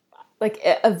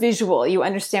visual. You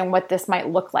understand what this might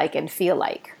look like and feel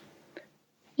like.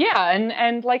 Yeah.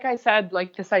 And like I said,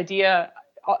 like this idea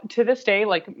to this day,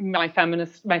 like my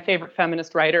favorite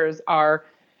feminist writers are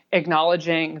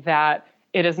acknowledging that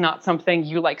it is not something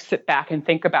you like sit back and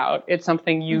think about. It's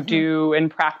something you do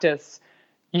and practice,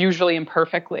 usually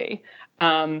imperfectly.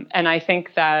 And I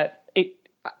think that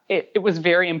it was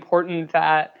very important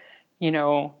that,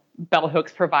 Bell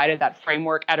Hooks provided that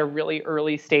framework at a really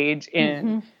early stage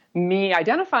in me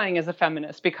identifying as a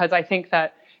feminist, because I think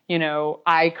that,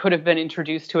 I could have been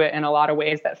introduced to it in a lot of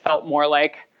ways that felt more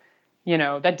like,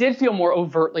 that did feel more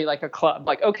overtly like a club.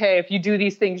 Like, okay, if you do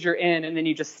these things, you're in, and then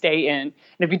you just stay in. And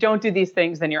if you don't do these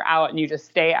things, then you're out and you just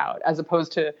stay out, as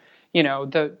opposed to,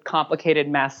 the complicated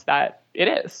mess that it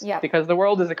is. Yeah. Because the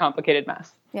world is a complicated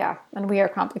mess. Yeah. And we are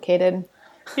complicated.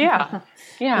 Yeah.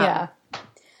 Yeah.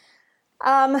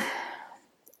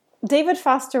 David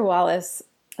Foster Wallace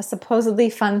A supposedly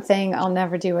fun thing I'll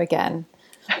never do again.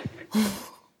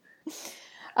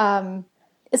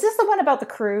 Is this the one about the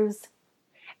cruise?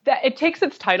 That it takes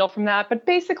its title from that, but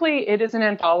basically it is an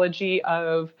anthology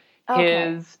of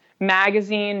his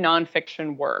magazine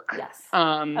nonfiction work. Yes.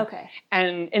 Okay.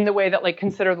 And in the way that like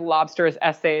Consider the Lobster as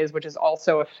essays, which is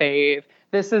also a fave.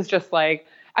 This is just like,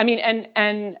 I mean,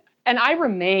 and I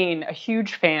remain a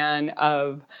huge fan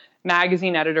of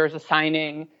magazine editors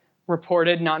assigning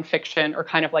reported nonfiction or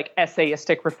kind of like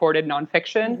essayistic reported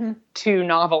nonfiction to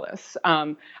novelists.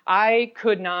 I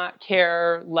could not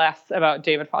care less about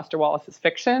David Foster Wallace's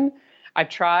fiction. I've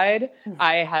tried.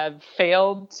 I have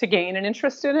failed to gain an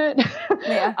interest in it.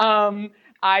 Yeah.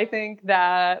 I think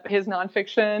that his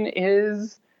nonfiction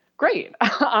is great.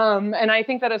 And I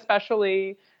think that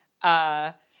especially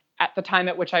at the time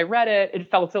at which I read it,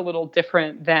 it felt a little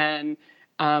different than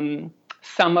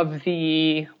some of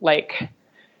the like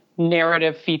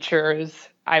narrative features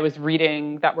I was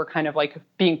reading that were kind of like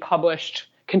being published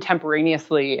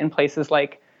contemporaneously in places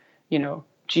like, you know,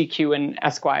 GQ and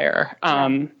Esquire.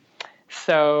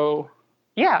 So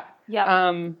yeah. Yeah.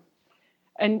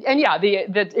 And yeah,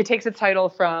 it takes its title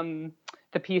from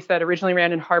the piece that originally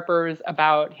ran in Harper's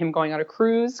about him going on a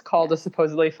cruise called A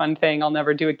Supposedly Fun Thing I'll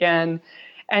Never Do Again.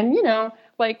 And, you know,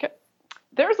 like,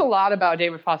 there's a lot about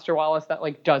David Foster Wallace that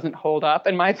like doesn't hold up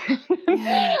in my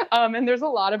opinion. And there's a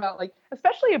lot about like,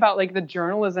 especially about like the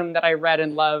journalism that I read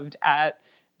and loved at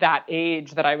that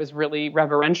age that I was really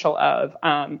reverential of.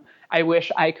 I wish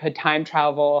I could time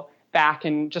travel back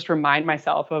and just remind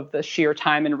myself of the sheer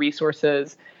time and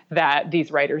resources that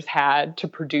these writers had to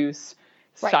produce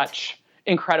such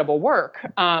incredible work.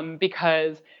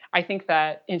 Because I think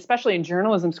that, especially in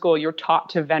journalism school, you're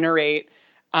taught to venerate,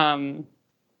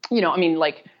 you know, I mean,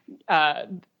 like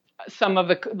some of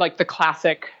the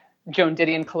classic Joan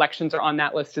Didion collections are on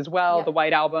that list as well. The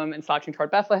White Album and Slouching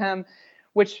Toward Bethlehem,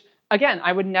 which again,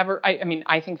 I would never, I mean,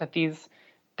 I think that these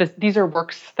are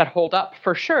works that hold up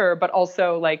for sure, but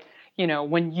also like, you know,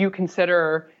 when you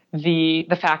consider the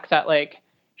fact that like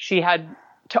she had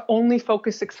to only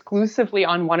focus exclusively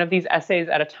on one of these essays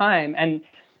at a time. And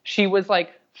she was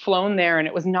like flown there, and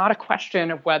it was not a question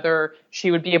of whether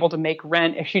she would be able to make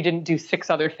rent if she didn't do 6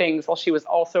 other things while she was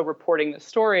also reporting the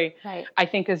story. Right. I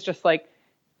think is just like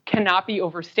cannot be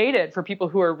overstated for people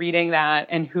who are reading that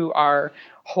and who are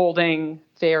holding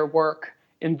their work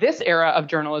in this era of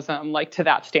journalism, like to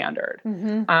that standard.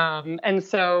 And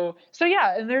so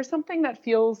yeah, there's something that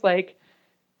feels like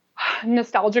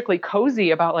nostalgically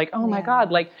cozy about like, oh my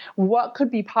God, like what could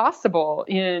be possible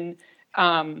in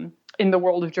the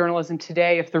world of journalism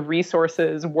today if the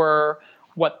resources were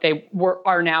what they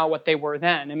are now, what they were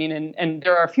then. I mean, and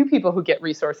there are a few people who get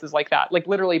resources like that, like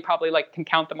literally probably like can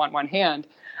count them on one hand.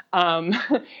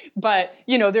 But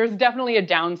you know, there's definitely a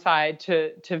downside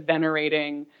to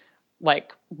venerating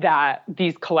like that,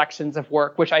 these collections of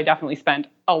work, which I definitely spent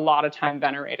a lot of time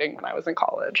venerating when I was in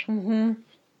college.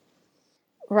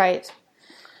 Right.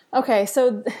 Okay.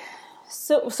 So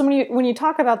when you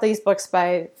talk about these books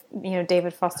by, you know,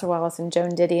 David Foster Wallace and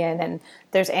Joan Didion, and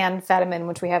there's Anne Fadiman,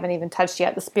 which we haven't even touched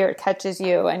yet, The Spirit Catches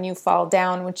You and You Fall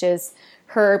Down, which is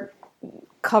her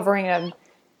covering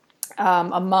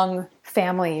among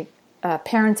family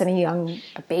parents and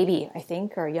a baby, I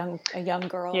think, or a young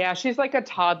girl. Yeah, she's like a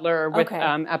toddler with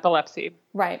epilepsy.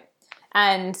 Right.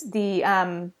 And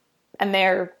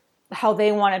how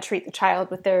they want to treat the child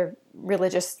with their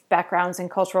religious backgrounds and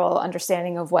cultural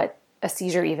understanding of what a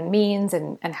seizure even means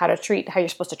and how you're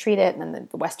supposed to treat it. And then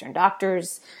the Western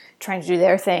doctors trying to do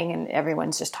their thing and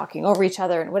everyone's just talking over each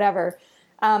other and whatever.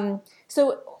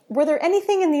 So were there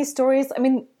anything in these stories? I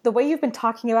mean, the way you've been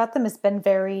talking about them has been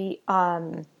very,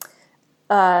 like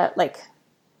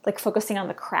focusing on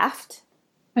the craft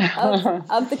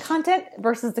of the content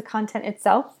versus the content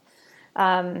itself.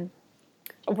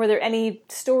 Were there any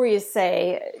stories,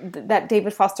 say, that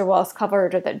David Foster Wallace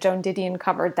covered or that Joan Didion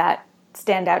covered that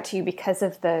stand out to you because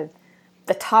of the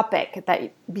topic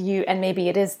that you, and maybe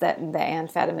it is the Anne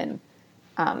Fadiman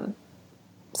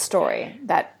story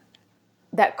that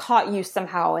caught you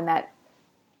somehow and that,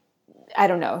 I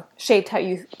don't know, shaped how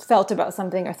you felt about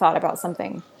something or thought about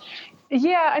something?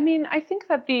 Yeah, I mean, I think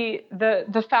that the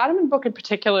Fadiman book in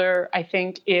particular, I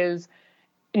think, is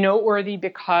noteworthy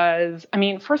because, I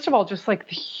mean, first of all, just like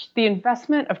the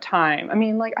investment of time. I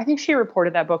mean, like, I think she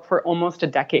reported that book for almost a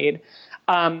decade.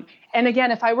 And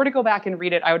again, if I were to go back and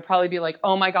read it, I would probably be like,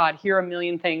 oh my God, here are a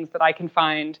million things that I can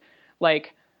find,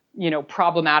 like, you know,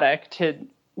 problematic, to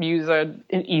use an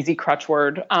easy crutch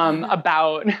word,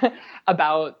 about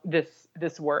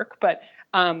this work. But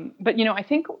you know, I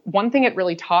think one thing it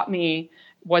really taught me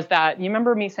was that, you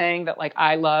remember me saying that like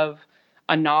I love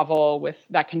a novel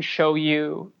that can show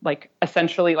you like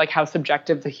essentially like how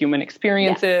subjective the human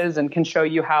experience is, and can show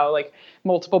you how like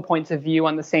multiple points of view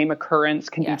on the same occurrence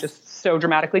can be just so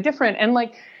dramatically different. And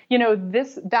like,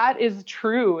 that is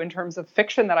true in terms of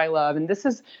fiction that I love. And this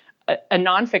is a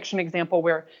nonfiction example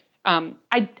where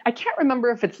I can't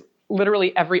remember if it's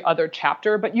literally every other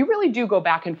chapter, but you really do go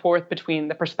back and forth between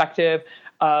the perspective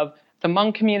of the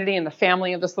Hmong community and the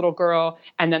family of this little girl,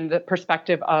 and then the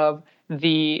perspective of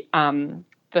the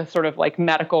sort of like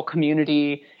medical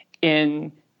community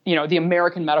in, the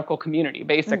American medical community,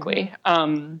 basically.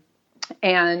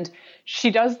 And she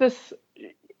does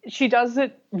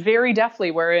it very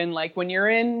deftly, wherein like when you're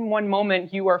in one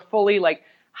moment, you are fully like,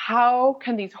 how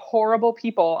can these horrible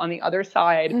people on the other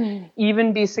side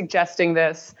even be suggesting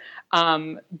this?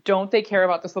 Don't they care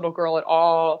about this little girl at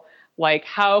all? Like,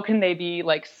 how can they be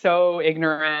like so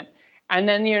ignorant? And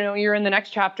then, you're in the next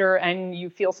chapter and you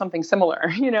feel something similar,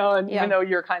 and even though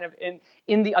you're kind of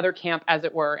in the other camp, as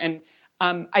it were. And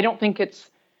I don't think it's,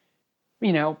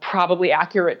 probably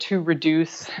accurate to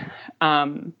reduce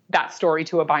that story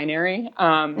to a binary.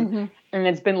 And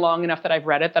it's been long enough that I've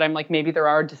read it that I'm like, maybe there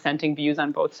are dissenting views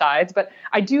on both sides. But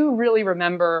I do really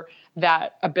remember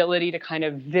that ability to kind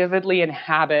of vividly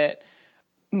inhabit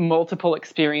multiple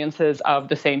experiences of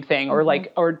the same thing,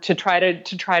 or to try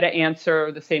to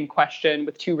answer the same question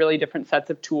with two really different sets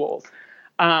of tools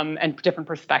and different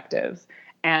perspectives.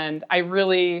 And I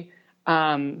really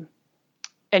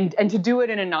and to do it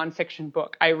in a nonfiction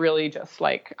book, I really just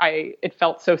like it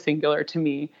felt so singular to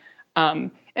me.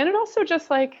 And it also just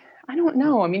like, I don't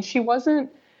know. I mean, she wasn't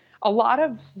a lot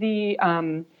of the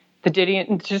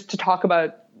Didion, just to talk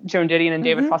about Joan Didion and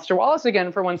David Foster Wallace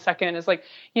again for 1 second, is like,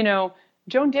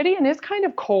 Joan Didion is kind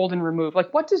of cold and removed.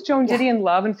 Like, what does Joan Didion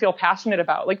love and feel passionate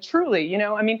about? Like, truly,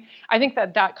 I mean, I think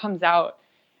that comes out,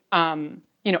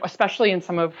 especially in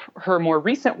some of her more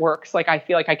recent works. Like, I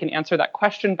feel like I can answer that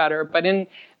question better. But in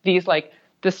these, like,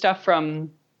 the stuff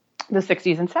from the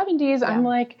 60s and 70s, I'm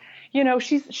like,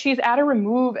 she's at a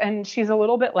remove, and she's a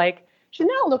little bit like, she's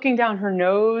not looking down her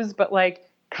nose, but like,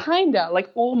 kinda, like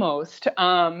almost.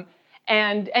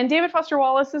 And David Foster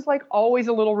Wallace is like always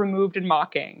a little removed and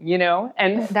mocking,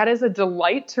 and that is a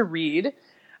delight to read.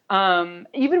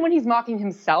 Even when he's mocking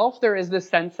himself, there is this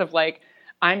sense of like,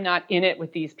 I'm not in it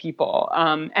with these people.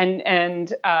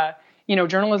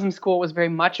 Journalism school was very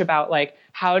much about like,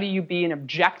 how do you be an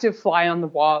objective fly on the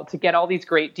wall to get all these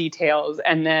great details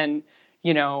and then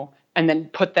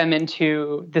put them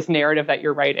into this narrative that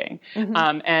you're writing.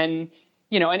 And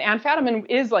Anne Fadiman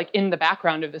is like in the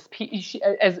background of this piece.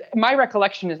 As my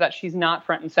recollection is that she's not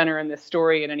front and center in this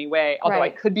story in any way, although I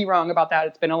could be wrong about that.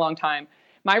 It's been a long time.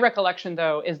 My recollection,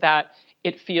 though, is that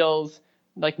it feels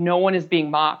like no one is being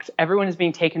mocked. Everyone is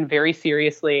being taken very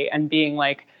seriously and being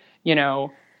like,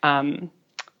 given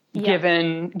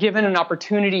an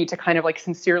opportunity to kind of like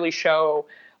sincerely show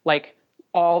like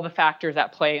all the factors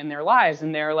at play in their lives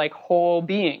and their like whole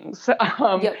beings.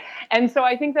 And so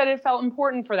I think that it felt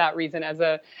important for that reason, as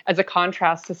a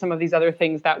contrast to some of these other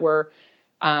things that were,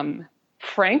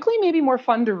 frankly, maybe more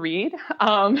fun to read.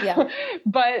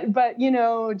 But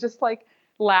just like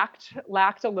lacked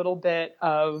a little bit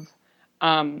of,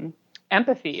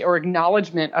 empathy or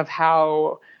acknowledgement of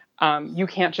how, you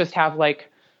can't just have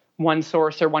like one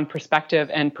source or one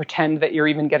perspective and pretend that you're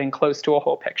even getting close to a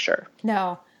whole picture.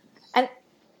 No. And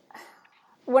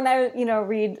when I,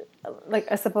 read like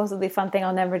a supposedly fun thing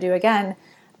I'll never do again,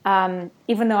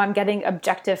 even though I'm getting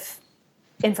objective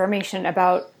information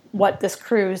about what this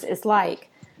cruise is like,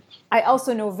 I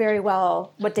also know very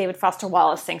well what David Foster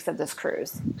Wallace thinks of this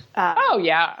cruise.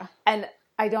 And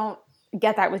I don't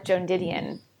get that with Joan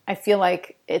Didion. I feel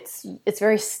like it's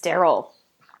very sterile.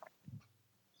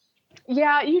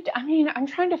 Yeah, I'm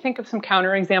trying to think of some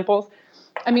counterexamples.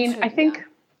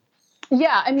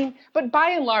 But by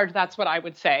and large, that's what I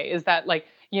would say, is that like,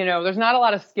 there's not a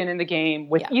lot of skin in the game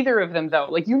with either of them, though.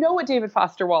 Like, what David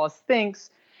Foster Wallace thinks.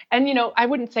 And, I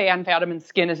wouldn't say Anne Fadiman's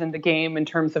skin is in the game in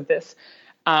terms of this,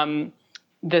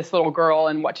 this little girl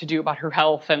and what to do about her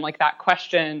health and like that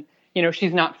question.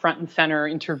 She's not front and center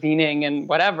intervening and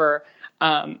whatever.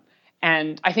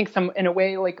 And I think in a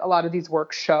way, like a lot of these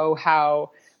works show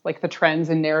how like the trends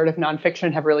in narrative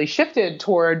nonfiction have really shifted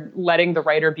toward letting the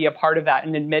writer be a part of that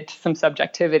and admit to some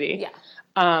subjectivity.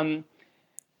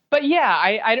 But yeah,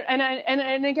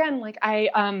 I again, like I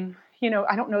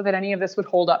don't know that any of this would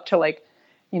hold up to like,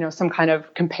 some kind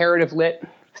of comparative lit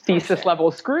thesis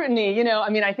level scrutiny.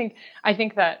 I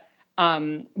think that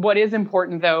what is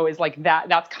important though is like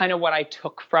that's kind of what I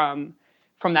took from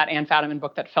that Anne Fadiman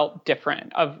book that felt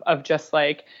different, of just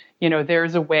like,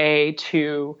 there's a way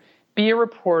to be a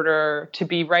reporter, to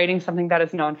be writing something that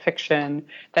is nonfiction,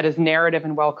 that is narrative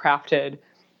and well crafted,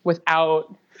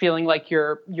 without feeling like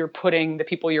you're putting the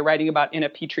people you're writing about in a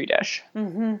petri dish,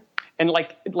 and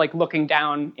like looking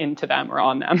down into them or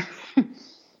on them.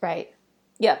 Right.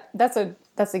 Yeah, that's a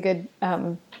good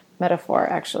metaphor,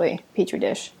 actually. Petri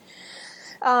dish.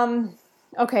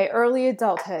 Okay, early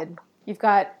adulthood. You've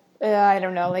got I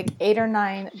don't know, like 8 or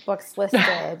 9 books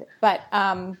listed, but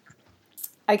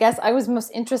I guess I was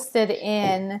most interested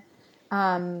in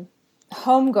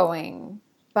Homegoing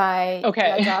by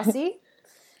Jossie.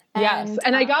 Yes.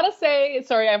 And I gotta say,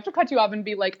 sorry, I have to cut you off and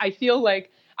be like, I feel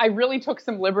like I really took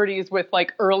some liberties with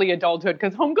like early adulthood,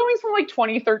 because Homegoing's from like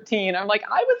 2013. I'm like,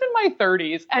 I was in my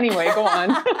 30s. Anyway, go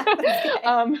on.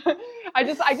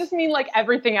 I just mean like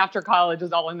everything after college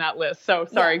is all in that list. So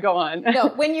sorry, go on. No,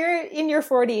 when you're in your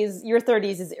 40s, your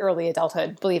 30s is early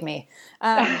adulthood. Believe me.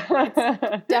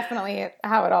 It's definitely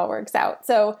how it all works out.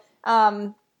 So,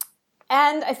 and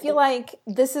I feel like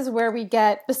this is where we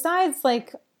get, besides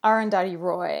like Arundhati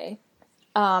Roy,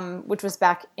 which was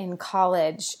back in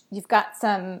college, you've got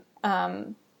some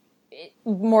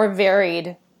more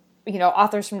varied,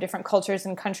 authors from different cultures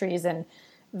and countries and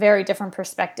very different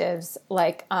perspectives,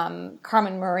 like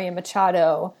Carmen Maria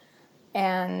Machado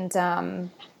and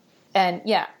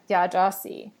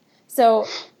Jossie. So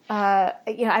I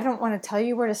don't want to tell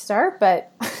you where to start,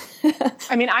 but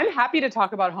I mean, I'm happy to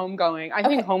talk about Homegoing. I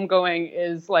think Homegoing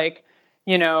is like,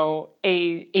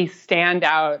 a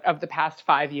standout of the past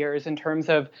 5 years in terms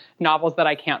of novels that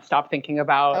I can't stop thinking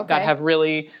about, that have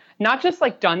really not just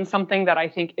like done something that I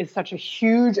think is such a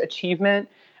huge achievement,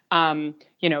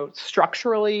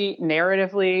 structurally,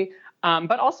 narratively,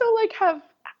 but also like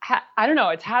I don't know,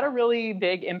 it's had a really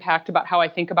big impact about how I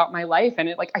think about my life.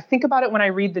 And I think about it when I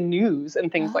read the news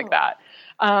and things like that.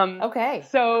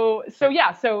 So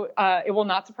it will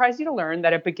not surprise you to learn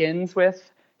that it begins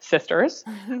with sisters.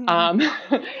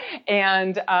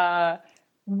 And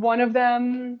one of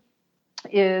them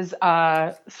is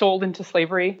sold into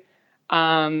slavery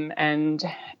and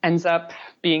ends up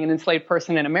being an enslaved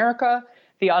person in America.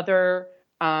 The other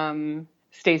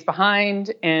stays behind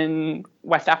in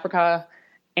West Africa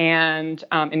and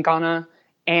in Ghana.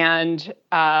 And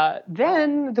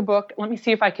then the book, let me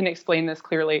see if I can explain this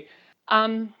clearly.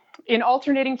 In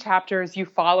alternating chapters, you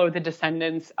follow the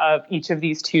descendants of each of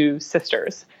these two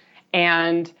sisters.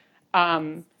 And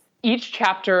each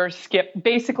chapter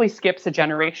basically skips a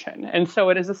generation. And so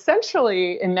it is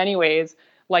essentially, in many ways,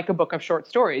 like a book of short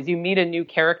stories. You meet a new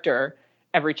character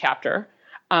every chapter.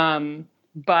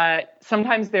 But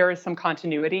sometimes there is some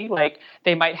continuity, like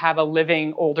they might have a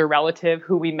living older relative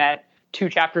who we met 2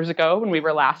 chapters ago when we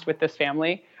were last with this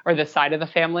family or this side of the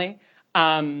family.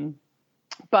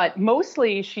 But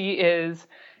mostly she is,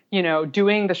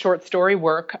 doing the short story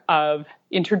work of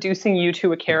introducing you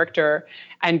to a character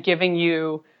and giving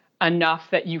you enough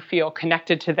that you feel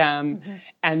connected to them,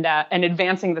 and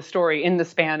advancing the story in the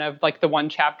span of like the 1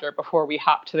 chapter before we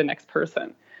hop to the next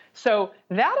person. So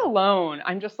that alone,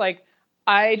 I'm just like,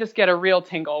 I just get a real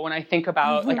tingle when I think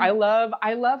about like, I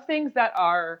love things that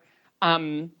are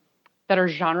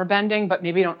genre bending, but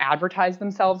maybe don't advertise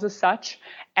themselves as such.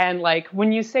 And like,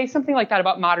 when you say something like that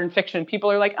about modern fiction,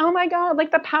 people are like, oh my God,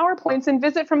 like the PowerPoints in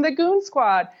Visit from the Goon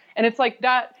Squad. And it's like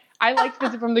that, I liked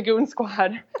Visit from the Goon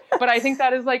Squad, but I think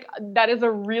that is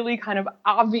a really kind of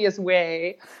obvious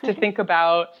way to think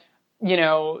about,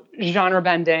 genre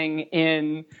bending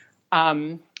in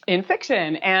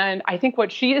fiction. And I think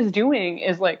what she is doing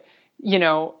is like,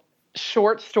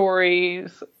 short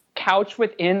stories couched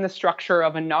within the structure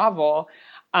of a novel,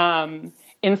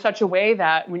 in such a way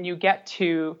that when you get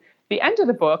to the end of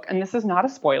the book, and this is not a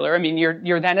spoiler, I mean,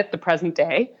 you're then at the present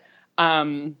day,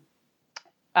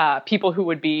 people who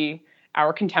would be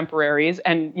our contemporaries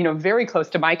and, very close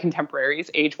to my contemporaries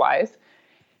age-wise.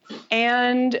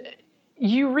 And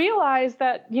you realize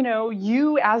that,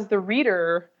 you as the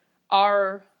reader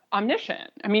are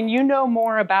omniscient. I mean, you know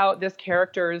more about this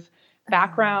character's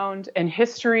background and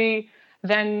history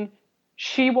than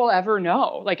she will ever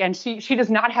know. Like, and she does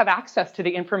not have access to the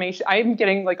information. I'm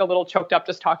getting like a little choked up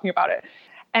just talking about it.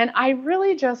 And I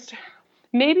really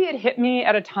maybe it hit me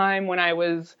at a time when I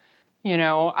was,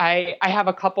 I have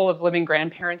a couple of living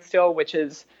grandparents still, which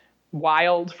is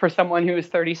wild for someone who is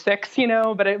 36,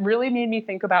 but it really made me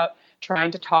think about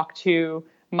trying to talk to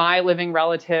my living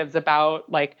relatives about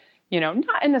like,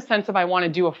 not in the sense of I want to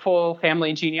do a full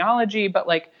family genealogy, but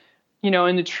like,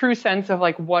 in the true sense of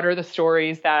like, what are the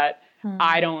stories that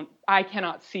I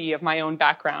cannot see of my own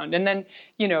background. And then,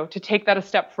 to take that a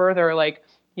step further, like,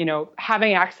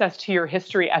 having access to your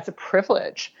history as a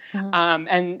privilege.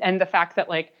 And the fact that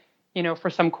like, for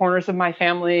some corners of my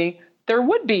family, there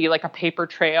would be like a paper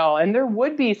trail, and there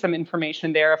would be some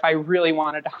information there if I really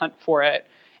wanted to hunt for it.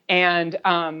 And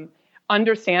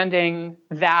understanding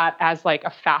that as like a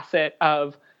facet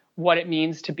of what it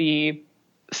means to be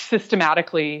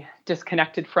systematically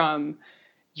disconnected from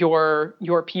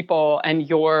your people and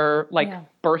your like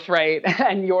birthright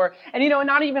and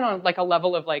not even on like a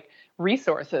level of like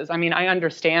resources. I mean, I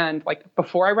understand, like,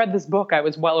 before I read this book, I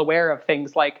was well aware of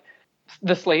things like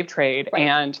the slave trade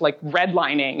and like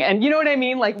redlining and, you know what I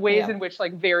mean? Like ways in which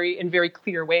like in very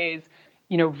clear ways,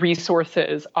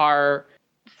 resources are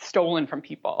stolen from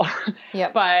people.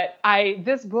 But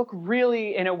this book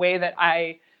really, in a way that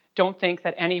I don't think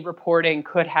that any reporting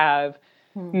could have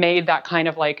made, that kind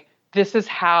of like, this is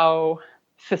how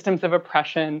systems of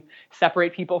oppression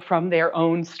separate people from their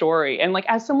own story. And like,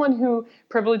 as someone who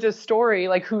privileges story,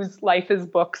 like whose life is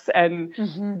books and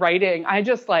writing, I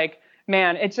just like,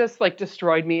 man, it just like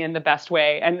destroyed me in the best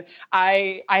way. And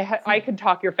I could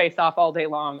talk your face off all day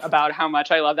long about how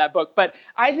much I love that book, but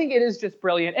I think it is just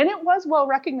brilliant. And it was well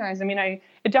recognized. I mean,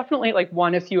 it definitely like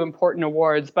won a few important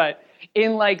awards, but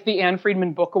in like the Anne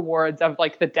Friedman Book Awards of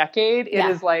like the decade, it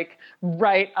is like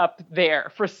right up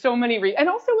there for so many reasons. And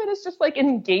also it is just like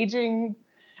engaging.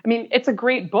 I mean, it's a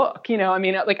great book, I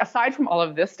mean, like aside from all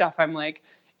of this stuff, I'm like,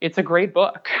 it's a great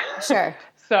book. Sure.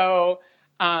 So,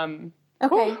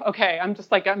 okay. I'm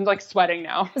like sweating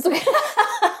now. So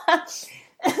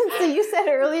you said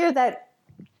earlier that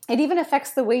it even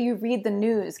affects the way you read the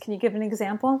news. Can you give an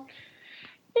example?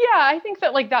 Yeah, I think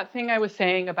that like that thing I was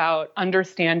saying about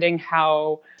understanding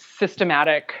how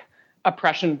systematic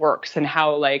oppression works and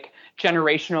how like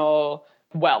generational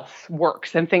wealth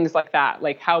works and things like that,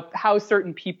 like how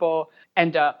certain people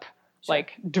end up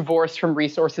like divorced from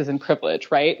resources and privilege,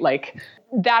 right? Like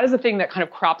that is a thing that kind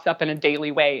of crops up in a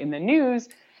daily way in the news.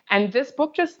 And this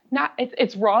book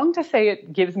it's wrong to say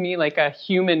it gives me like a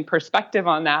human perspective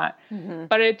on that,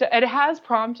 but it has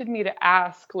prompted me to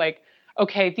ask like,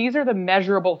 okay, these are the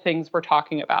measurable things we're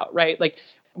talking about, right? Like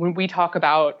when we talk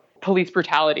about police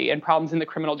brutality and problems in the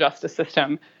criminal justice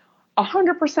system,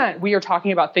 100% we are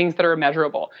talking about things that are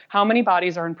measurable. How many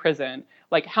bodies are in prison?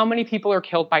 Like how many people are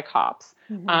killed by cops?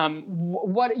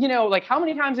 Like how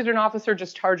many times did an officer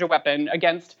just charge a weapon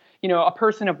against, a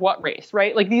person of what race,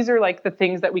 right? Like these are like the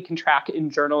things that we can track in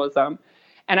journalism.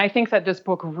 And I think that this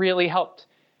book really helped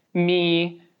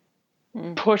me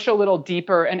push a little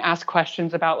deeper and ask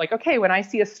questions about like, okay, when I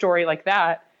see a story like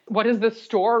that, what is the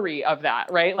story of that,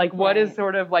 right? Like what is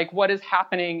sort of like, what is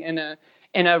happening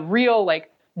in a real like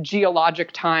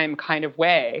geologic time kind of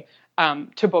way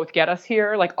to both get us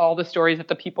here, like all the stories that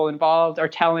the people involved are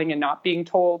telling and not being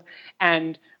told,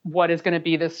 and what is going to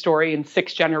be this story in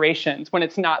 6 generations when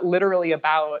it's not literally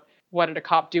about what did a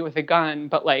cop do with a gun,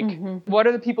 but like, what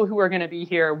are the people who are going to be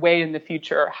here way in the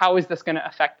future? How is this going to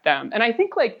affect them? And I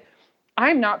think like,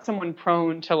 I'm not someone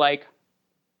prone to like,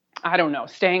 I don't know,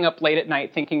 staying up late at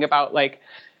night thinking about like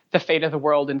the fate of the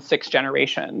world in 6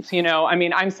 generations. I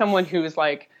mean, I'm someone who's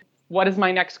like, what is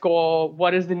my next goal?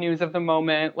 What is the news of the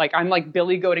moment? Like, I'm like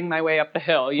Billy goating my way up the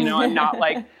hill. I'm not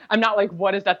like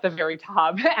what is at the very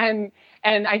top. And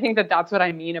I think that that's what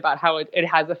I mean about how it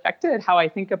has affected how I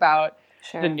think about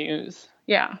the news.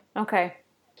 Yeah. Okay.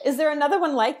 Is there another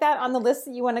one like that on the list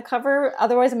that you want to cover?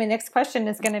 Otherwise, my next question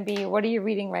is going to be, what are you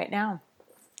reading right now?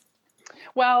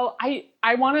 Well,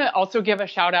 I want to also give a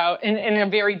shout out in a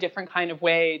very different kind of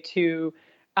way to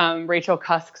Rachel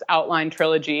Cusk's Outline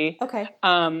trilogy,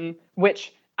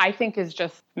 which I think is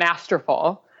just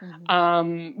masterful.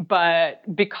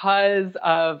 But because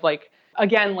of like,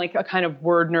 again, like a kind of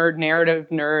word nerd, narrative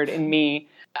nerd in me,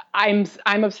 I'm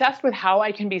obsessed with how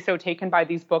I can be so taken by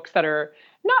these books that are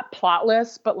not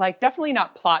plotless, but like definitely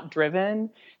not plot driven.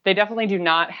 They definitely do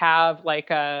not have like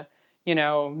a,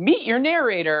 meet your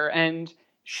narrator and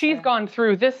she's gone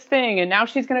through this thing and now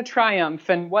she's going to triumph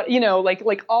and what,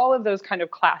 like all of those kind of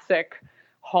classic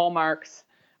hallmarks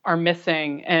are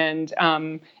missing. And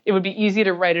it would be easy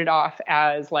to write it off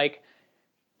as like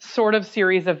sort of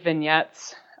series of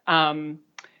vignettes.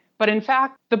 But in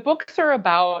fact, the books are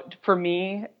about, for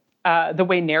me, the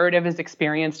way narrative is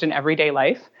experienced in everyday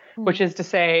life, which is to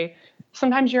say,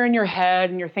 sometimes you're in your head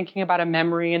and you're thinking about a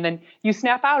memory and then you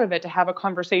snap out of it to have a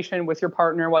conversation with your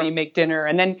partner while you make dinner.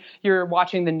 And then you're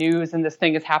watching the news and this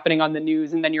thing is happening on the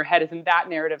news. And then your head is in that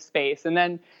narrative space. And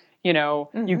then,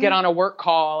 you get on a work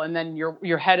call and then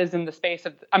your head is in the space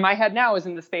of, my head now is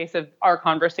in the space of our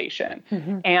conversation.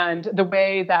 And the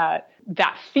way that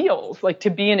feels like to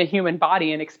be in a human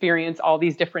body and experience all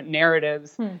these different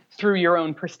narratives through your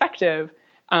own perspective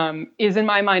is in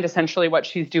my mind essentially what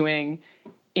she's doing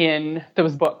in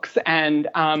those books. And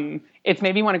it's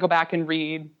made me want to go back and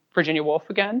read Virginia Woolf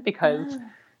again, because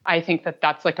I think that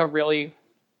that's like a really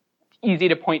easy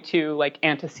to point to like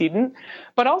antecedent.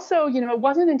 But also, it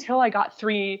wasn't until I got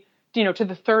to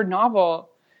the third novel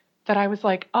that I was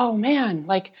like, oh man,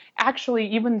 like actually,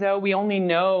 even though we only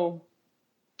know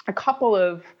a couple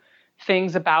of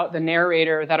things about the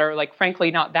narrator that are like,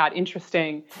 frankly, not that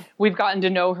interesting, we've gotten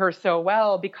to know her so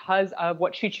well because of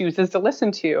what she chooses to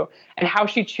listen to and how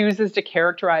she chooses to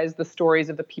characterize the stories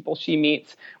of the people she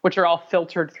meets, which are all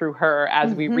filtered through her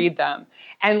as we read them.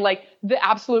 And like the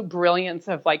absolute brilliance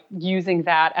of like using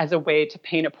that as a way to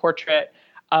paint a portrait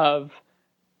of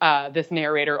this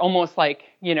narrator, almost like,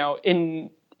 in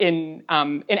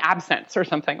absence or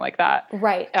something like that.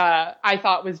 Right. I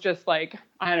thought was just like,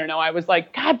 I don't know. I was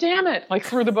like, God damn it. Like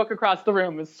threw the book across the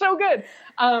room. It was so good.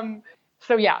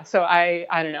 So I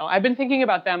don't know. I've been thinking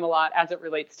about them a lot as it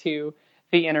relates to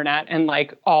the internet and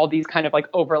like all these kind of like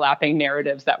overlapping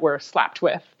narratives that we're slapped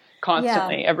with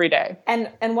constantly every day. And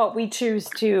what we choose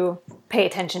to pay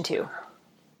attention to.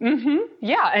 Mm-hmm.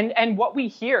 Yeah. And what we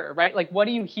hear, right? Like, what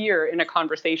do you hear in a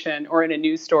conversation or in a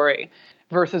news story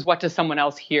versus what does someone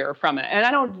else hear from it? And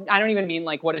I don't even mean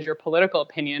like, what is your political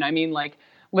opinion? I mean, like,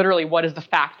 literally, what is the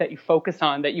fact that you focus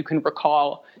on that you can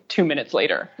recall 2 minutes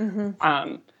later?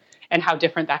 And how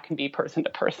different that can be person to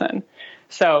person.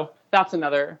 So that's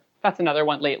another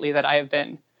one lately that I have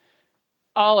been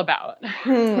all about.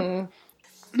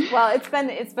 Well, it's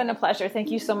been a pleasure. Thank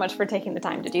you so much for taking the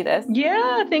time to do this.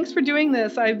 Yeah, thanks for doing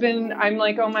this. I'm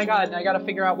like, oh my God, I got to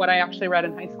figure out what I actually read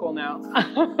in high school now.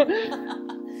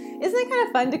 Isn't it kind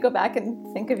of fun to go back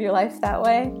and think of your life that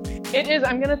way? It is.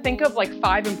 I'm going to think of like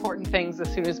 5 important things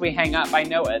as soon as we hang up. I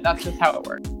know it. That's just how it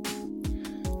works.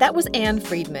 That was Ann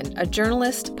Friedman, a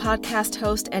journalist, podcast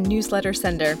host, and newsletter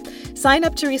sender. Sign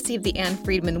up to receive the Ann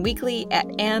Friedman Weekly at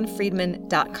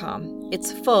annfriedman.com.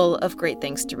 It's full of great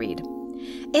things to read.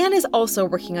 Ann is also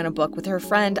working on a book with her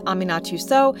friend Aminatou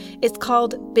Sow. It's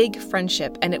called Big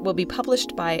Friendship, and it will be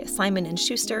published by Simon &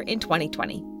 Schuster in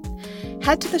 2020.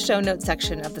 Head to the show notes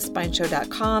section of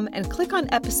thespineshow.com and click on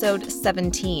episode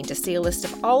 17 to see a list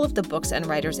of all of the books and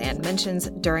writers Ann mentions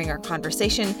during our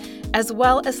conversation, as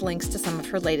well as links to some of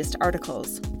her latest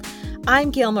articles. I'm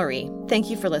Gail Marie.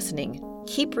 Thank you for listening.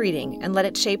 Keep reading and let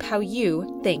it shape how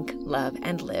you think, love,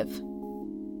 and live.